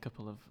me in a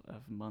couple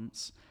of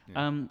months.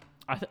 Yeah.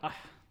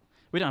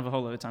 We don't have a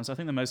whole lot of time, so I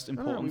think the most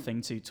important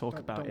thing to talk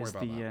don't about worry is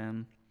about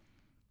that.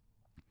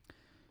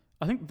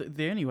 I think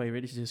the only way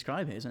really to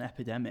describe it is an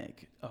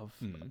epidemic of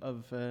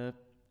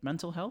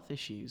mental health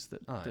issues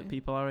that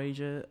people our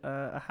age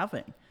are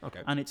having.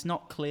 Okay. And it's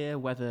not clear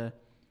whether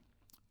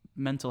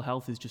mental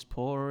health is just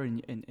poorer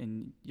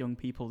in young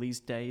people these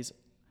days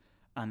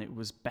and it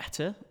was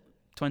better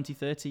 20,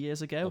 30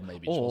 years ago, Or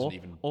maybe it just wasn't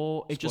even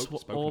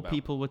spoken about.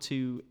 people were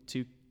too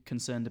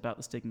concerned about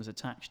the stigmas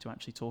attached to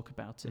actually talk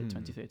about it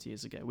 20, 30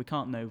 years ago. We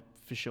can't know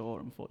for sure,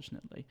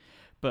 unfortunately.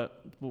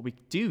 But what we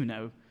do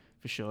know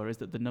for sure is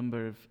that the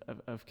number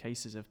of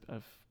cases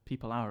of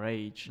people our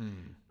age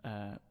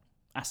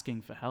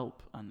asking for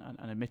help and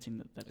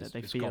admitting that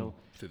they feel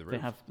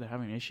they're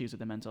having issues with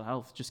their mental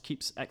health just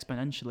keeps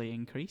exponentially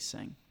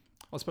increasing.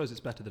 I suppose it's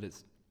better that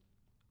it's,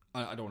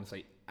 I don't want to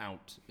say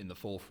out in the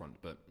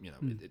forefront, but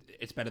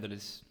it's better that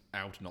it's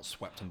out and not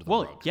swept under the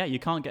rug. Yeah, you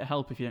can't get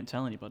help if you don't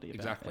tell anybody about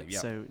Exactly, it.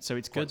 yeah. So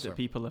it's good that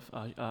people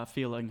are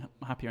feeling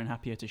happier and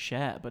happier to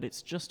share, but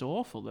it's just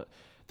awful that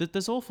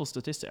there's awful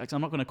statistics.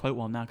 I'm not going to quote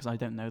one now because I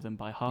don't know them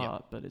by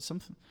heart, but it's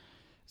something.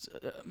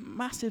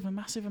 Massive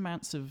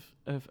amounts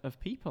of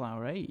people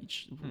our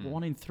age,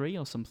 1 in 3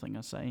 or something,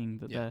 are saying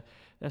that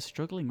they're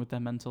struggling with their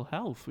mental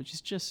health, which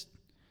is just,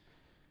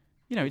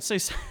 it's so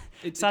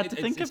sad to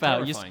think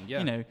about.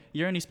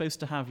 You're only supposed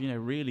to have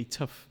really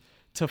tough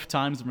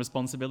times and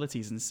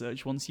responsibilities and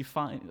such once you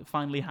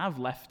finally have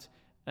left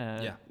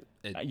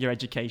your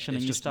education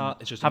and you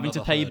start having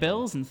to pay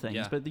bills and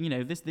things. But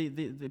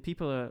the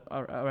people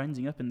are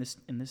ending up in this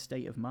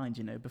state of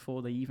mind,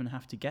 before they even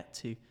have to get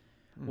to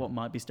what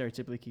might be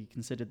stereotypically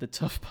considered the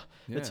tough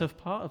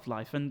part of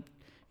life. And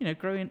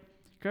growing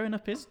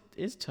up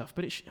is tough,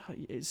 but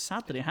it's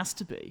sad that it has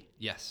to be.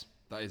 Yes,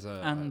 that's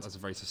a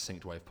very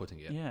succinct way of putting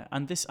it. Yeah,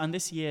 and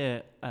this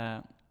year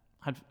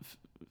had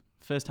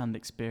first-hand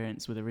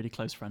experience with a really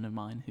close friend of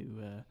mine who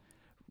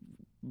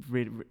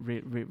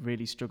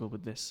really struggled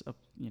with this,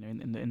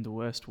 in the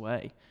worst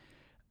way,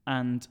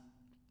 and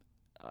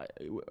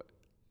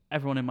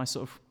everyone in my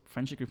sort of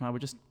friendship group and I were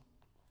just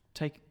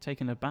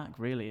taken aback,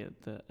 really,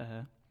 at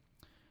that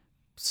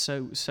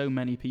so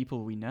many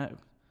people we know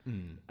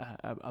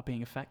are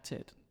being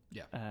affected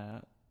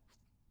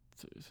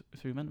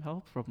through mental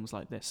health problems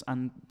like this,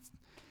 and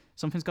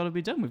something's got to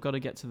be done. We've got to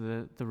get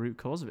to the root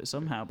cause of it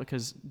somehow,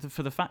 because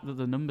for the fact that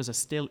the numbers are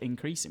still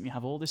increasing, we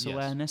have all this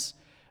awareness.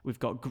 We've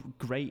got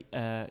great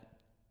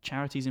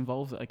charities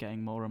involved that are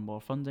getting more and more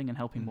funding and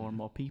helping more and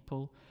more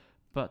people,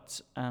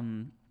 but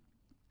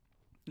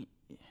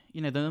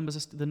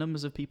the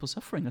numbers of people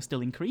suffering are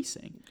still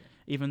increasing,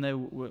 even though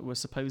we're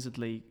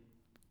supposedly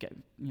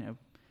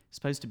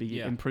supposed to be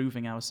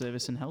improving our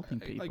service and helping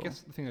people. I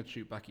guess the thing I'd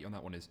shoot back at you on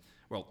that one is,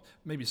 well,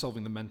 maybe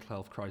solving the mental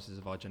health crisis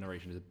of our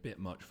generation is a bit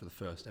much for the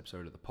first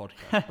episode of the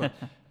podcast, but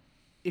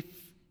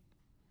if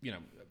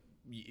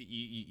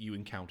you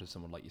encounter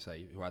someone, like you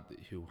say,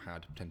 who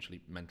had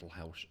potentially mental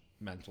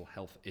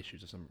health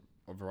issues of some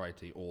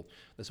variety, or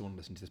there's someone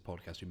listening to this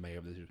podcast who may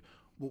have this issue,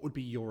 what would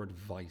be your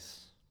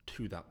advice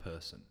to that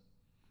person?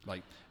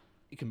 Like,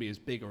 it can be as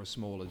big or as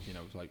small as,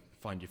 like,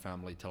 find your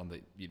family, tell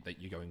them that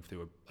you're going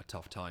through a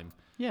tough time.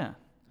 Yeah.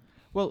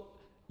 Well,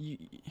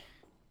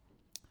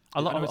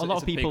 a lot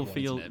of people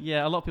feel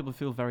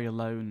very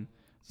alone.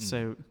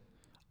 So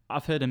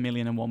I've heard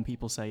 1,000,001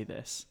 people say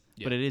this,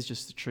 but it is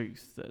just the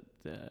truth that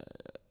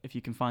if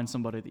you can find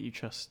somebody that you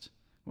trust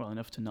well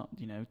enough to not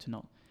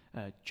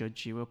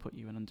judge you or put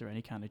you under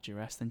any kind of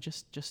duress, then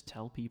just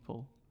tell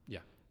people. Yeah.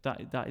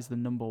 That is the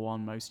number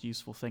one most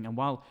useful thing. And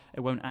while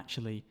it won't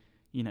actually,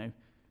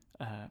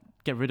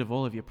 get rid of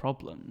all of your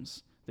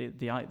problems,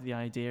 the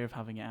idea of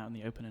having it out in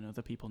the open and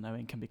other people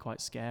knowing can be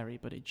quite scary.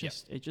 But it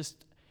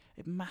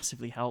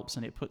massively helps,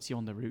 and it puts you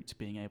on the route to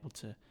being able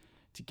to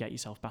get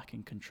yourself back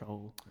in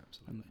control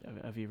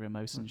of your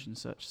emotions and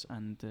such.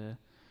 And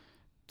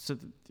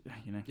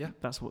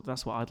that's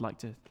what I'd like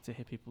to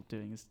hear people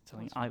doing, is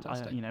telling. I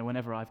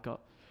whenever I've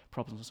got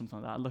problems or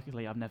something like that.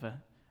 Luckily, I've never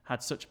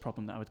had such a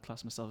problem that I would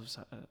class myself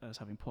as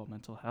having poor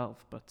mental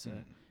health. But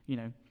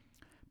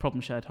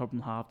problem shared,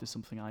 problem halved is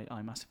something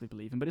I massively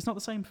believe in. But it's not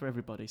the same for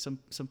everybody. Some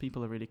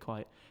people are really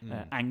quite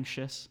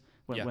anxious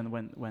when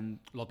a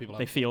lot of people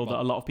they feel that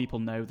a lot of people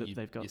know that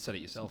they've got. You said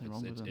it yourself.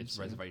 It's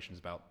reservations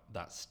about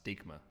that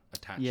stigma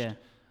attached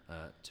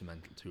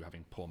to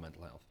having poor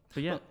mental health.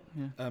 But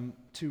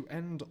to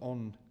end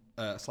on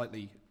a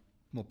slightly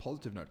more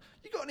positive note,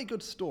 you got any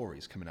good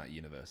stories coming out of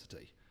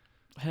university?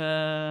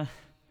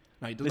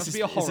 No, it doesn't have to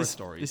be a horror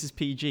story. This is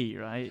PG,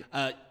 right?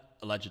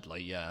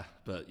 Allegedly, yeah.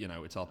 But,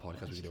 it's our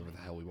podcast. We can do whatever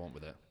the hell we want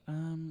with it.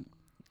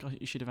 God,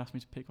 you should have asked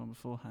me to pick one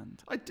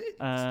beforehand. I did.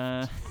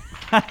 I'm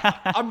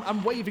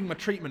waving my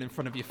treatment in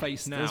front of your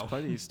face now. There's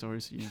plenty of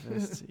stories at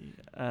university.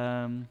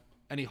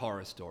 Any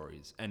horror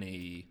stories?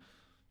 Any,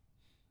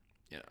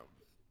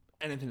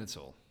 anything at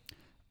all?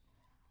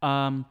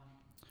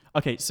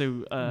 Okay,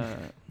 so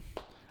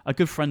a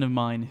good friend of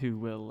mine who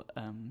will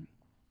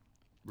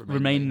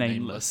remain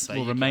nameless.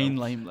 Will remain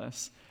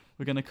nameless.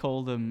 We're going to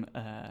call them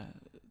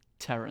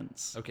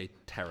Terence. Okay,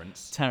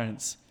 Terence.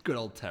 Terence. Good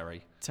old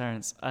Terry.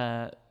 Terence.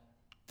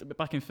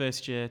 Back in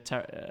first year,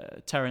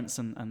 Terence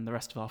and the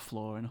rest of our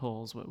floor and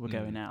halls were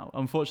going out.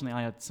 Unfortunately,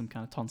 I had some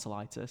kind of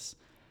tonsillitis,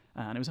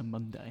 and it was a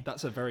Monday.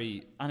 That's a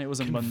very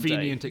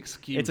convenient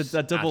excuse. It's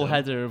a double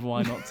header of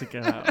why not to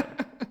go out.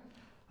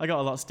 I got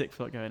a lot of stick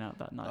for going out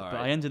that night, but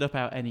I ended up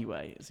out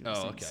anyway.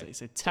 Okay.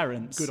 So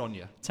Terence, good on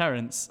you.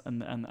 Terence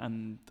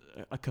and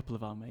a couple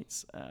of our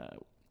mates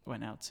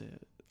went out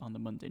on the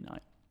Monday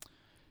night.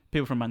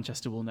 People from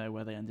Manchester will know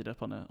where they ended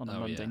up on a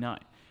Monday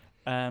night.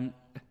 And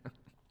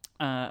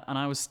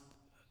I was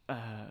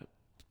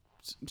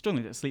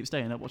struggling to sleep,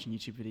 staying up watching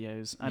YouTube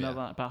videos. And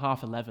about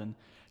 11:30,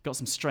 got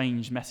some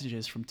strange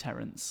messages from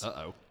Terence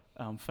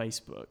on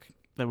Facebook.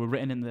 They were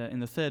written in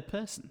the third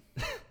person.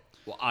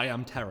 Well, I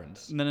am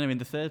Terence. No, in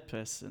the third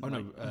person. Oh,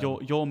 like, no.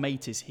 Your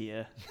mate is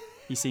here.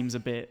 He seems a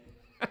bit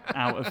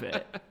out of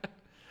it.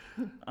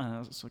 And I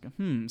was like,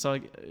 So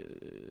I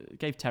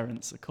gave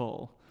Terence a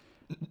call.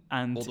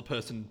 And or the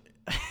person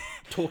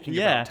talking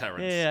about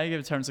Terence. Yeah, I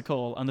gave Terence a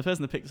call. And the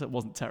person that picked up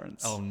wasn't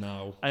Terence. Oh,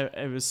 no.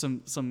 It was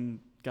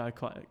some guy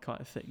quite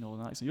a thick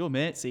Northern accent. Your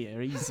mate's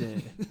here.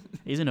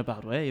 He's in a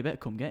bad way. You better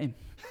come get him.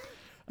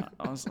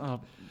 I was...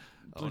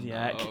 bloody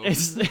heck. No.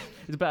 It's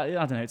about, I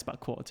don't know, it's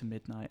about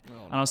midnight.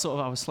 And I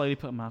was slowly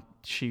putting my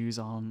shoes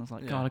on. I was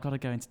like, God, I've got to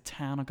go into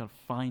town. I've got to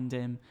find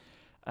him.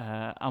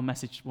 I'll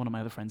message one of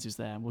my other friends who's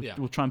there. And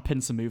we'll try and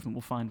pin some movement.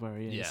 We'll find where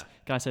he is. Yeah.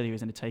 Guy said he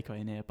was in a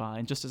takeaway nearby.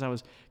 And just as I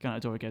was going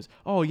out the door, he goes,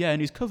 oh, yeah,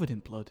 and he's covered in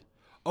blood.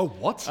 Oh,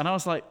 what? And I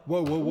was like,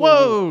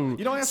 whoa.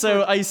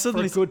 I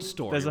suddenly... For a good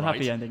story, there's a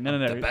happy ending. No,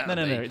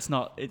 No, it's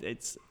not.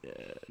 It's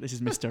this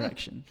is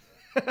misdirection.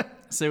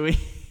 So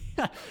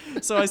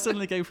I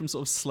suddenly go from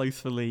sort of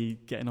slothfully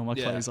getting all my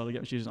clothes on and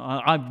get my shoes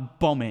on. I'm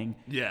bombing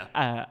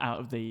out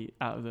of the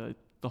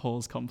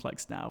halls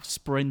complex now,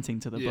 sprinting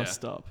to the bus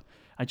stop.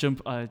 I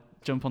jump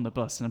on the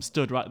bus and I'm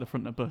stood right at the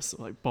front of the bus,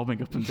 like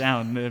bobbing up and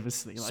down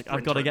nervously. Like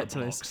I've got to get to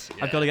this.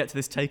 Yeah. I've got to get to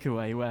this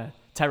takeaway where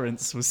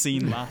Terence was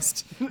seen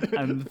last,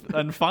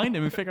 and find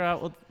him and figure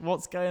out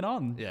what's going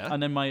on. Yeah.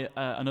 And then my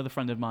another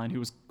friend of mine who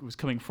was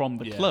coming from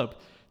the club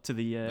to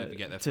the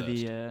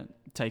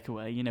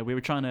takeaway. We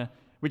were trying to.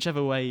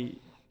 Whichever way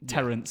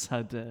Terence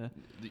had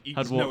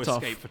walked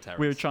off,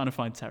 we were trying to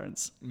find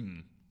Terence.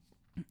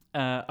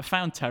 I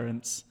found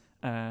Terence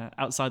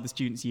outside the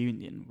Students'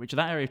 Union, which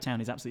that area of town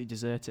is absolutely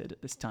deserted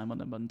at this time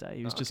on a Monday.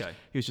 He was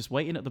just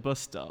waiting at the bus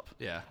stop.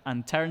 Yeah.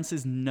 And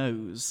Terence's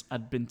nose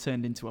had been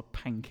turned into a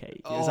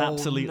pancake. It was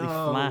absolutely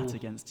flat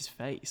against his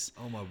face.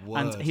 Oh my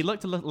word! And he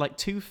looked like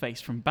Two-Face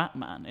from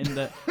Batman. In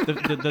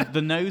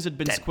the nose had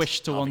been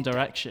squished to one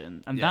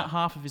direction, and that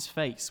half of his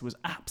face was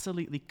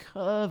absolutely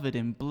covered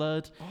in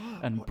blood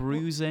and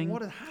bruising.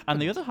 What had happened?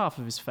 And the other half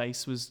of his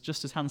face was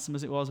just as handsome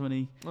as it was when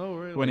he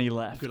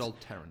left. Good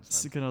old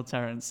Terence. Good old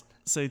Terence.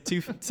 So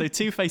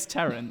Two-Face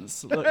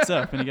Terence looks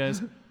up and he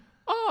goes,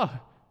 "Oh,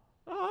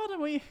 what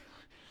are you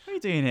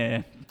doing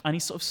here?" And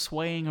he's sort of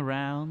swaying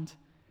around,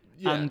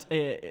 and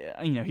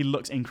he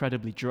looks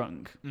incredibly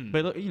drunk.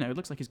 But it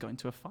looks like he's got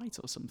into a fight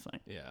or something.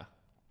 Yeah.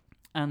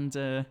 And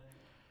I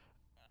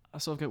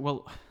sort of go,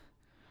 well,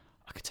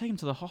 I could take him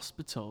to the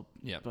hospital.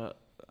 Yeah. But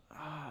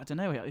I don't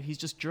know. He's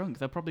just drunk.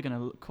 They're probably going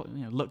to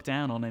look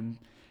down on him,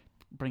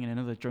 bringing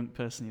another drunk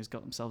person who's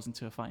got themselves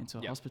into a fight into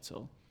a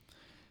hospital.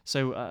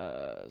 So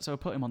I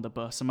put him on the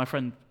bus, and my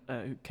friend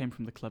who came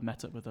from the club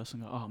met up with us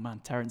and go, "Oh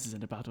man, Terence is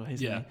in a bad way,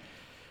 isn't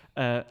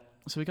he?"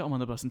 So we got him on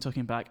the bus and took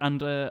him back.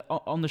 And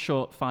on the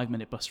short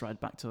 5-minute bus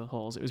ride back to the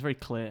halls, it was very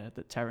clear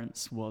that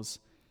Terence was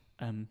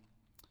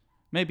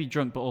maybe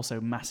drunk, but also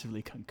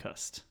massively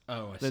concussed.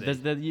 Oh, I see.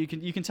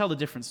 You can tell the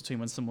difference between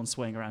when someone's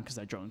swaying around because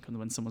they're drunk and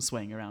when someone's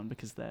swaying around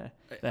because their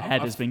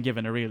head has been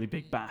given a really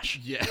big bash.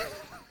 Yeah.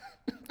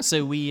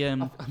 So we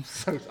I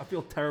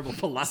feel terrible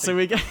for laughing. So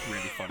we get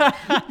really funny.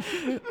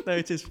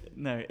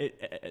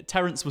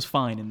 Terence was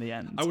fine in the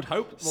end. I would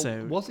hope. Well,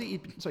 so was he?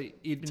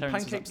 He'd been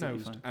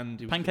pancake-nosed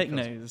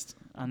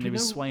and he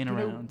was swaying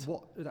around.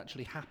 What had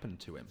actually happened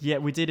to him? Yeah,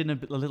 we did a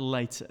little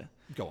later.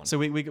 Go on. So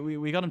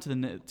we got him to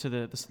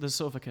the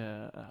sort of like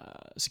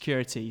a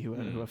security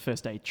who are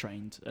first aid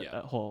trained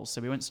at halls.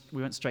 So we went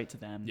straight to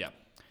them. Yeah.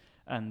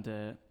 And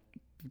the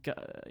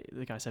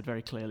guy said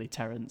very clearly,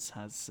 Terence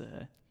has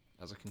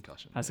Has a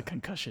concussion. Has a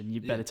concussion.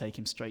 You better take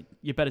him straight.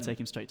 You better take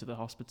him straight to the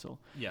hospital.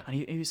 Yeah.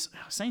 And he was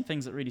saying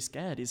things that really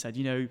scared. He said,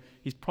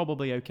 he's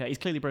probably okay. He's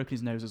clearly broken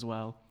his nose as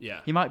well.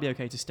 Yeah. He might be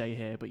okay to stay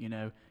here, but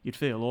you'd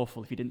feel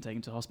awful if you didn't take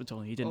him to hospital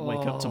and he didn't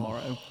wake up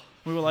tomorrow.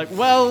 We were like,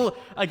 well,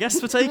 I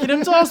guess we're taking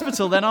him to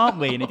hospital then, aren't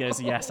we? And he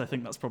goes, yes, I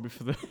think that's probably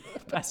for the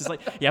best. It's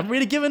like, you haven't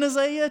really given us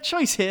a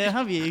choice here,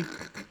 have you?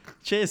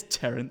 Cheers,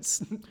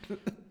 Terence.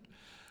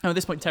 At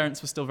this point,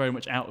 Terence was still very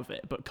much out of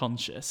it, but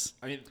conscious.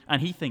 I mean,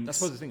 and he thinks...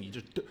 That's the thing. You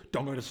just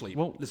don't go to sleep.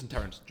 Well, listen,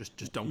 Terence, just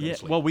don't go to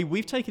sleep. Well,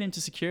 we've taken him to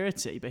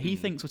security, but he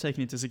thinks we're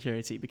taking him to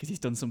security because he's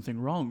done something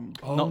wrong,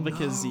 not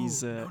because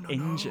he's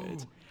injured.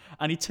 No.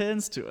 And he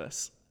turns to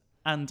us,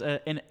 and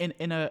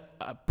in a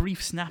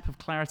brief snap of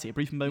clarity, a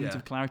brief moment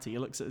of clarity, he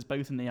looks at us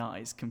both in the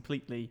eyes,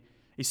 completely...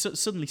 He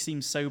suddenly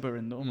seems sober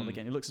and normal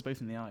again. He looks us both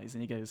in the eyes,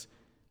 and he goes,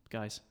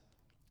 guys,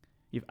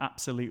 you've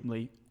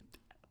absolutely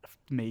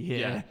me here.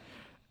 Yeah.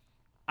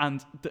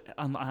 And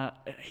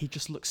he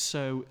just looks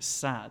so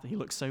sad. He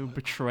looks so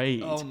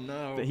betrayed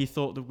that he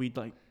thought that we'd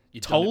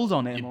told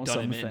on him or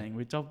something.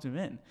 We'd dubbed him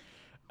in.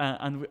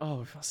 And it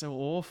was so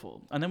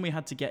awful. And then we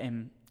had to get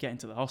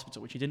into the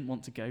hospital, which he didn't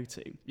want to go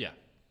to. Yeah.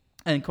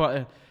 And quite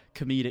a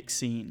comedic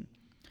scene.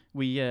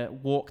 We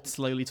walked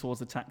slowly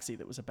towards the taxi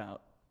that was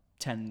about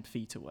 10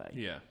 feet away.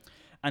 Yeah.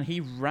 And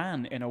he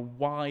ran in a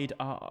wide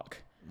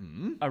arc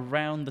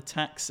around the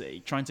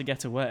taxi, trying to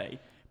get away.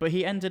 But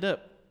he ended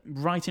up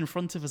right in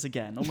front of us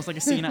again, almost like a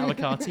scene out of a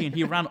cartoon.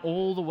 He ran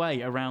all the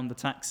way around the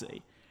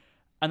taxi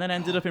and then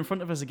ended up in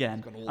front of us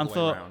again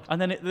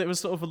and then it was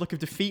sort of a look of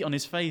defeat on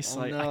his face.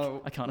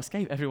 I can't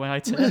escape. Everywhere I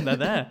turn, they're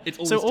there.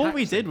 So all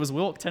we did was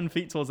walk 10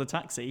 feet towards the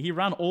taxi. He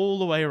ran all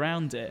the way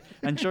around it.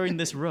 And during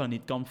this run,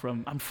 he'd gone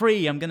from, I'm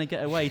free, I'm going to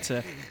get away,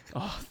 to,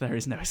 there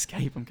is no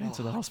escape, I'm going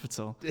to the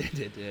hospital.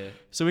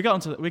 So we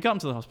got him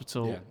to the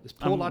hospital. Yeah. This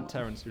poor lad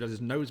Terence, who has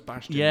his nose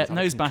bashed in. Yeah,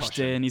 nose bashed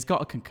in. He's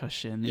got a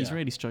concussion. He's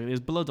really struggling. There's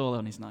blood all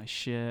on his nice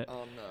shirt.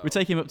 Oh, no. We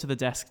take him up to the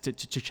desk to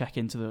check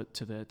into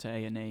the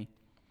A&E.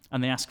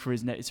 And they ask for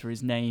his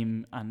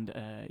name and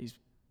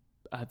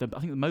I think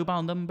the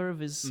mobile number of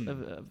his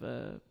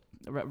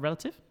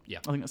relative. Yeah,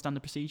 I think that's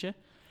standard procedure.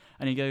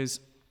 And he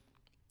goes,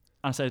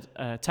 I said,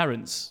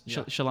 Terence,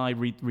 shall I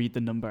read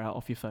the number out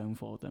off your phone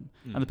for them?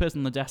 And the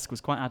person on the desk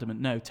was quite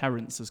adamant. No,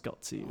 Terence has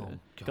got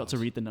to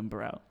read the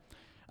number out.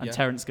 And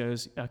Terence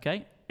goes,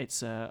 okay,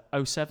 it's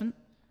 073.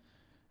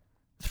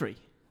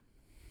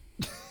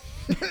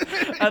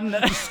 And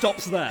just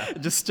stops there.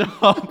 Just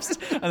stops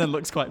and then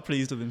looks quite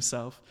pleased with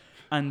himself.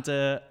 And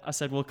I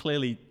said, well,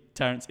 clearly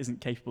Terence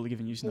isn't capable of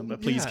giving you his number.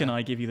 Please, can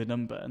I give you the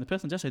number? And the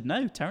person just said,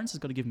 no, Terence has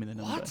got to give me the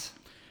number. What?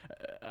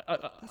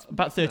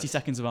 About 30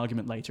 seconds of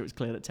argument later, it was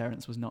clear that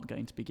Terence was not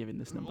going to be giving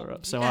this number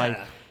up. So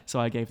I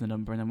gave the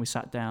number, and then we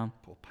sat down.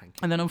 Poor pancake.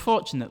 And then,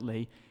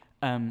 unfortunately,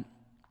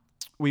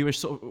 we were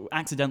sort of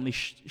accidentally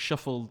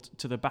shuffled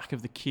to the back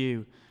of the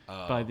queue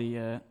by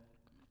the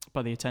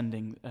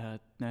attending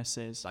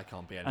nurses. That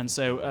can't be anything. And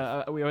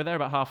so we were there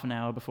about half an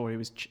hour before he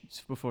was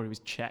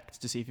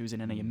checked to see if he was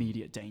in any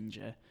immediate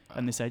danger.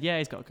 And they said,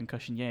 he's got a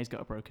concussion, he's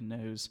got a broken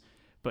nose,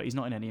 but he's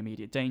not in any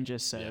immediate danger,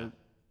 so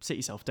sit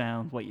yourself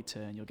down, wait your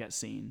turn, you'll get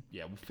seen.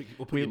 Yeah,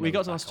 we got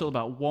to the hospital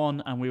about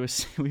 1, and we were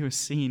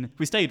seen.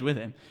 We stayed with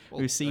him. Well,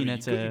 we were seen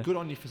at. Good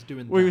on you for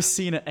doing that. We were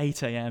seen at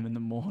 8 a.m. in the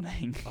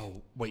morning.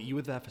 Oh wait, you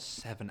were there for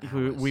 7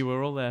 hours. We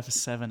were all there for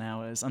 7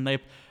 hours, and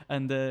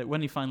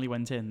when he finally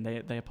went in,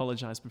 they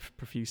apologised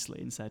profusely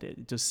and said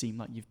it does seem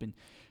like you've been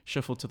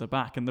shuffled to the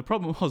back. And the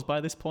problem was,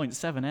 by this point,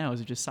 7 hours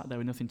we just sat there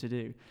with nothing to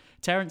do.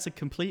 Terence had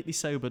completely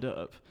sobered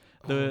up.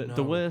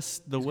 The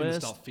worst.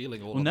 Start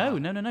feeling all no.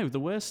 The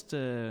worst.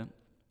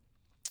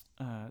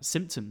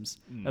 Symptoms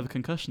of a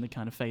concussion had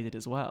kind of faded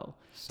as well,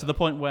 to the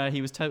point where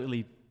he was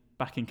totally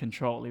back in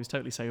control. He was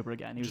totally sober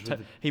again. He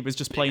was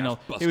just plain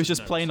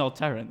old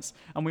Terence,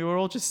 and we were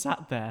all just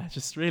sat there,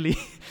 just really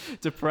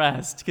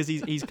depressed, because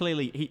he's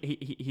clearly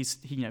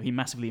he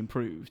massively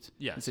improved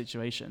the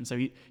situation. So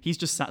he's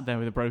just sat there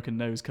with a broken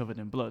nose covered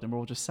in blood, and we're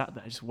all just sat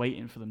there just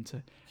waiting for them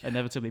to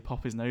inevitably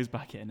pop his nose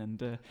back in,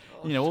 and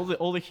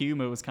all the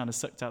humour was kind of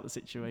sucked out of the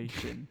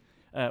situation.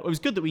 It was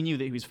good that we knew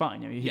that he was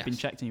fine. He'd been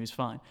checked and he was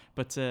fine.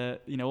 But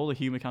all the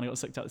humour kind of got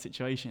sucked out of the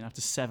situation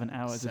after 7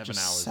 hours of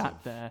just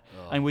sat there.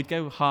 And we'd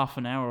go half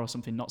an hour or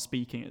something not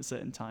speaking at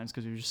certain times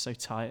because we were just so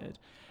tired.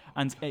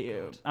 And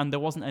there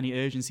wasn't any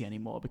urgency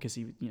anymore because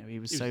he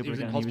was sober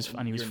again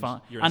and he was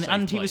fine.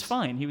 And he was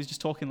fine. He was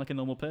just talking like a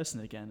normal person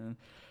again. And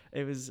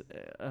it was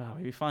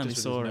we finally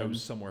just saw with his him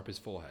nose somewhere up his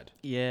forehead.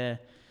 Yeah.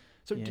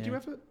 So did you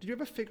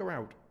ever figure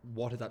out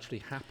what had actually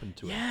happened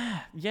to him?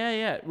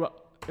 Yeah. Well,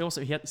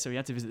 also, he had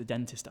to visit the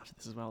dentist after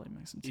this as well. He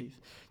made some teeth.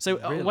 So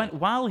really?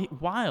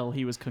 while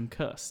he was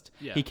concussed,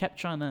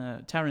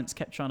 Terence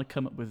kept trying to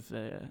come up with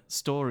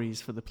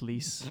stories for the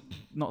police,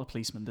 not the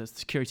policeman, the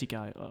security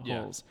guy at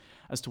Halls,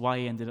 as to why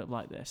he ended up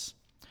like this.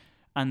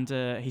 And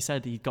he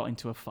said he got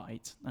into a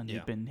fight and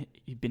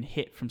he'd been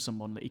hit from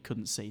someone that he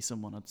couldn't see.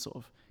 Someone had sort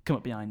of come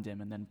up behind him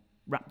and then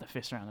wrapped their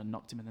fist around and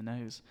knocked him in the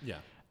nose. Yeah.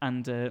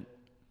 And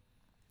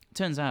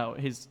turns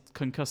out his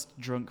concussed,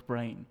 drunk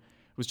brain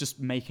was just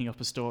making up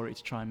a story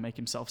to try and make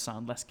himself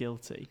sound less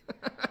guilty.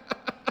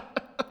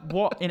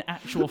 What in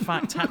actual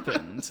fact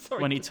happened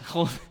when he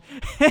told...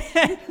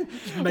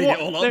 Made it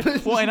all up.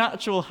 What in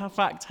actual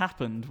fact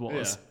happened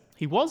was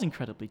he was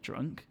incredibly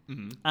drunk,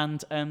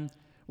 and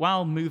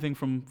while moving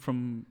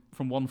from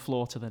one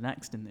floor to the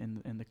next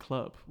in the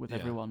club with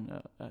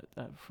everyone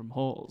from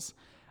halls,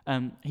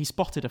 he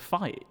spotted a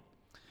fight,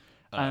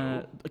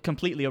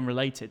 completely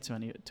unrelated to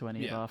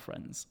any of our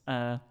friends.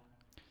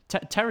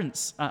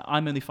 Terence,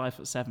 I'm only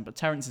 5'7", but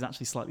Terence is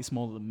actually slightly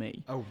smaller than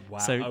me. Oh wow!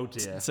 So,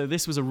 so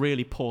this was a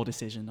really poor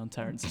decision on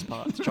Terence's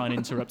part to try and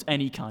interrupt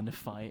any kind of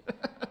fight,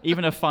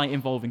 even a fight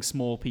involving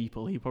small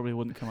people. He probably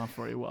wouldn't come off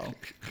very well.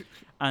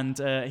 And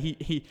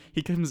he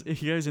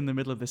goes in the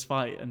middle of this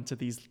fight, and to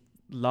these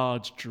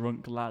large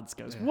drunk lads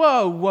goes,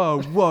 "Whoa,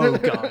 whoa, whoa,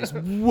 guys,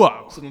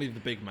 whoa!" Suddenly the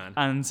big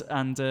man.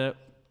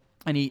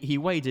 And he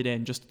waded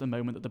in just at the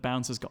moment that the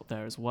bouncers got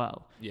there as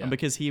well. Yeah. And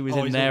because he was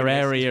in he's their gonna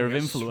area of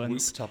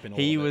influence,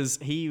 he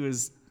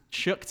was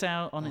chucked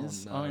out on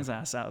his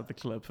ass out of the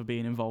club for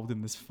being involved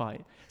in this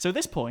fight. So at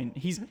this point,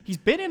 he's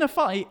been in a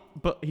fight,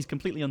 but he's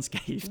completely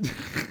unscathed.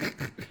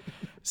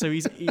 So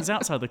he's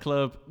outside the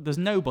club. There's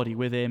nobody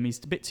with him.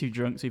 He's a bit too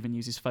drunk to even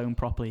use his phone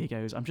properly. He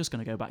goes, "I'm just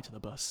going to go back to the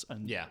bus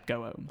and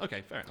go home."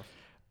 Okay, fair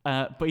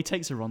enough. But he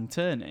takes a wrong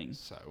turning.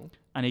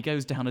 And he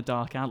goes down a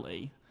dark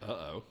alley.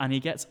 And he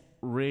gets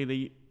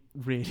really,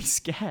 really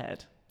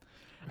scared.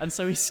 And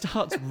so he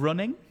starts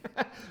running.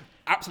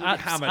 Absolutely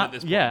hammered at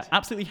this point. Yeah,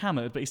 absolutely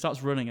hammered, but he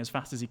starts running as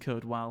fast as he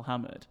could while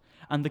hammered.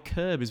 And the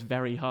curb is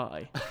very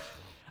high.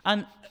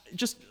 And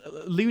just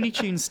Looney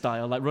Tunes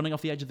style, like running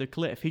off the edge of the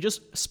cliff, he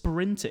just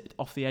sprinted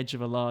off the edge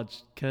of a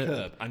large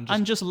curb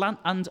and just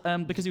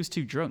because he was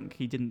too drunk,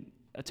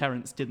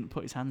 Terence didn't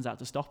put his hands out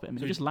to stop him.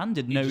 So he just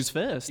landed nose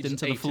first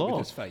into the floor.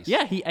 With his face.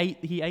 Yeah, he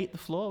ate the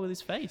floor with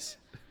his face.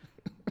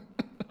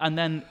 And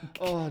then,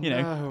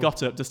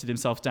 got up, dusted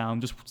himself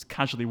down, just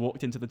casually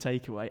walked into the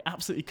takeaway,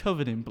 absolutely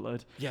covered in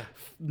blood. Yeah.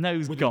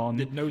 Nose gone.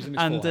 Nose in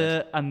his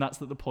forehead. And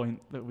that's at the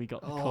point that we got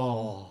the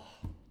call.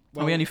 Well,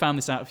 and we only found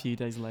this out a few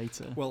days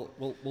later. Well,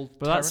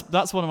 but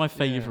that's one of my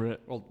favourite.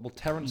 Yeah. Well,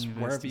 Terence,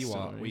 wherever you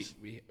are,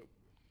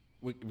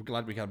 we're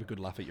glad we can have a good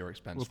laugh at your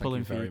expense. We're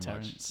pulling for you,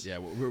 Terence. Yeah,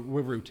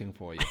 we're rooting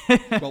for you.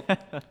 Well,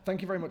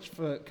 thank you very much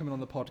for coming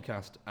on the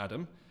podcast,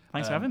 Adam.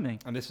 Thanks for having me.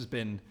 And this has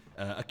been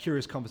a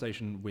curious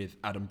conversation with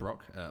Adam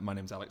Brock. My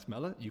name's Alex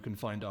Mellor. You can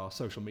find our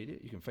social media.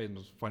 You can find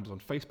us on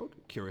Facebook,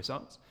 Kurious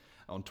Arts,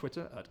 on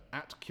Twitter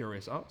at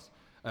Kurious Arts.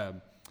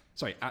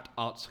 At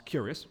Arts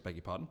Kurious, beg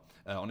your pardon.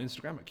 On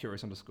Instagram at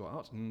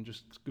Kurious_art, and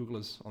just Google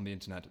us on the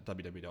internet at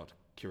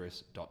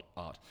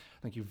www.kurious.art.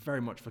 Thank you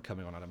very much for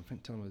coming on, Adam.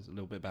 Tell us a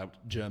little bit about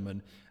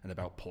German and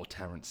about poor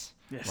Terence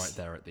right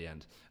there at the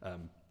end.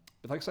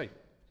 But like I say,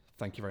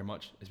 thank you very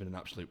much. It's been an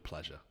absolute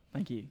pleasure.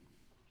 Thank you.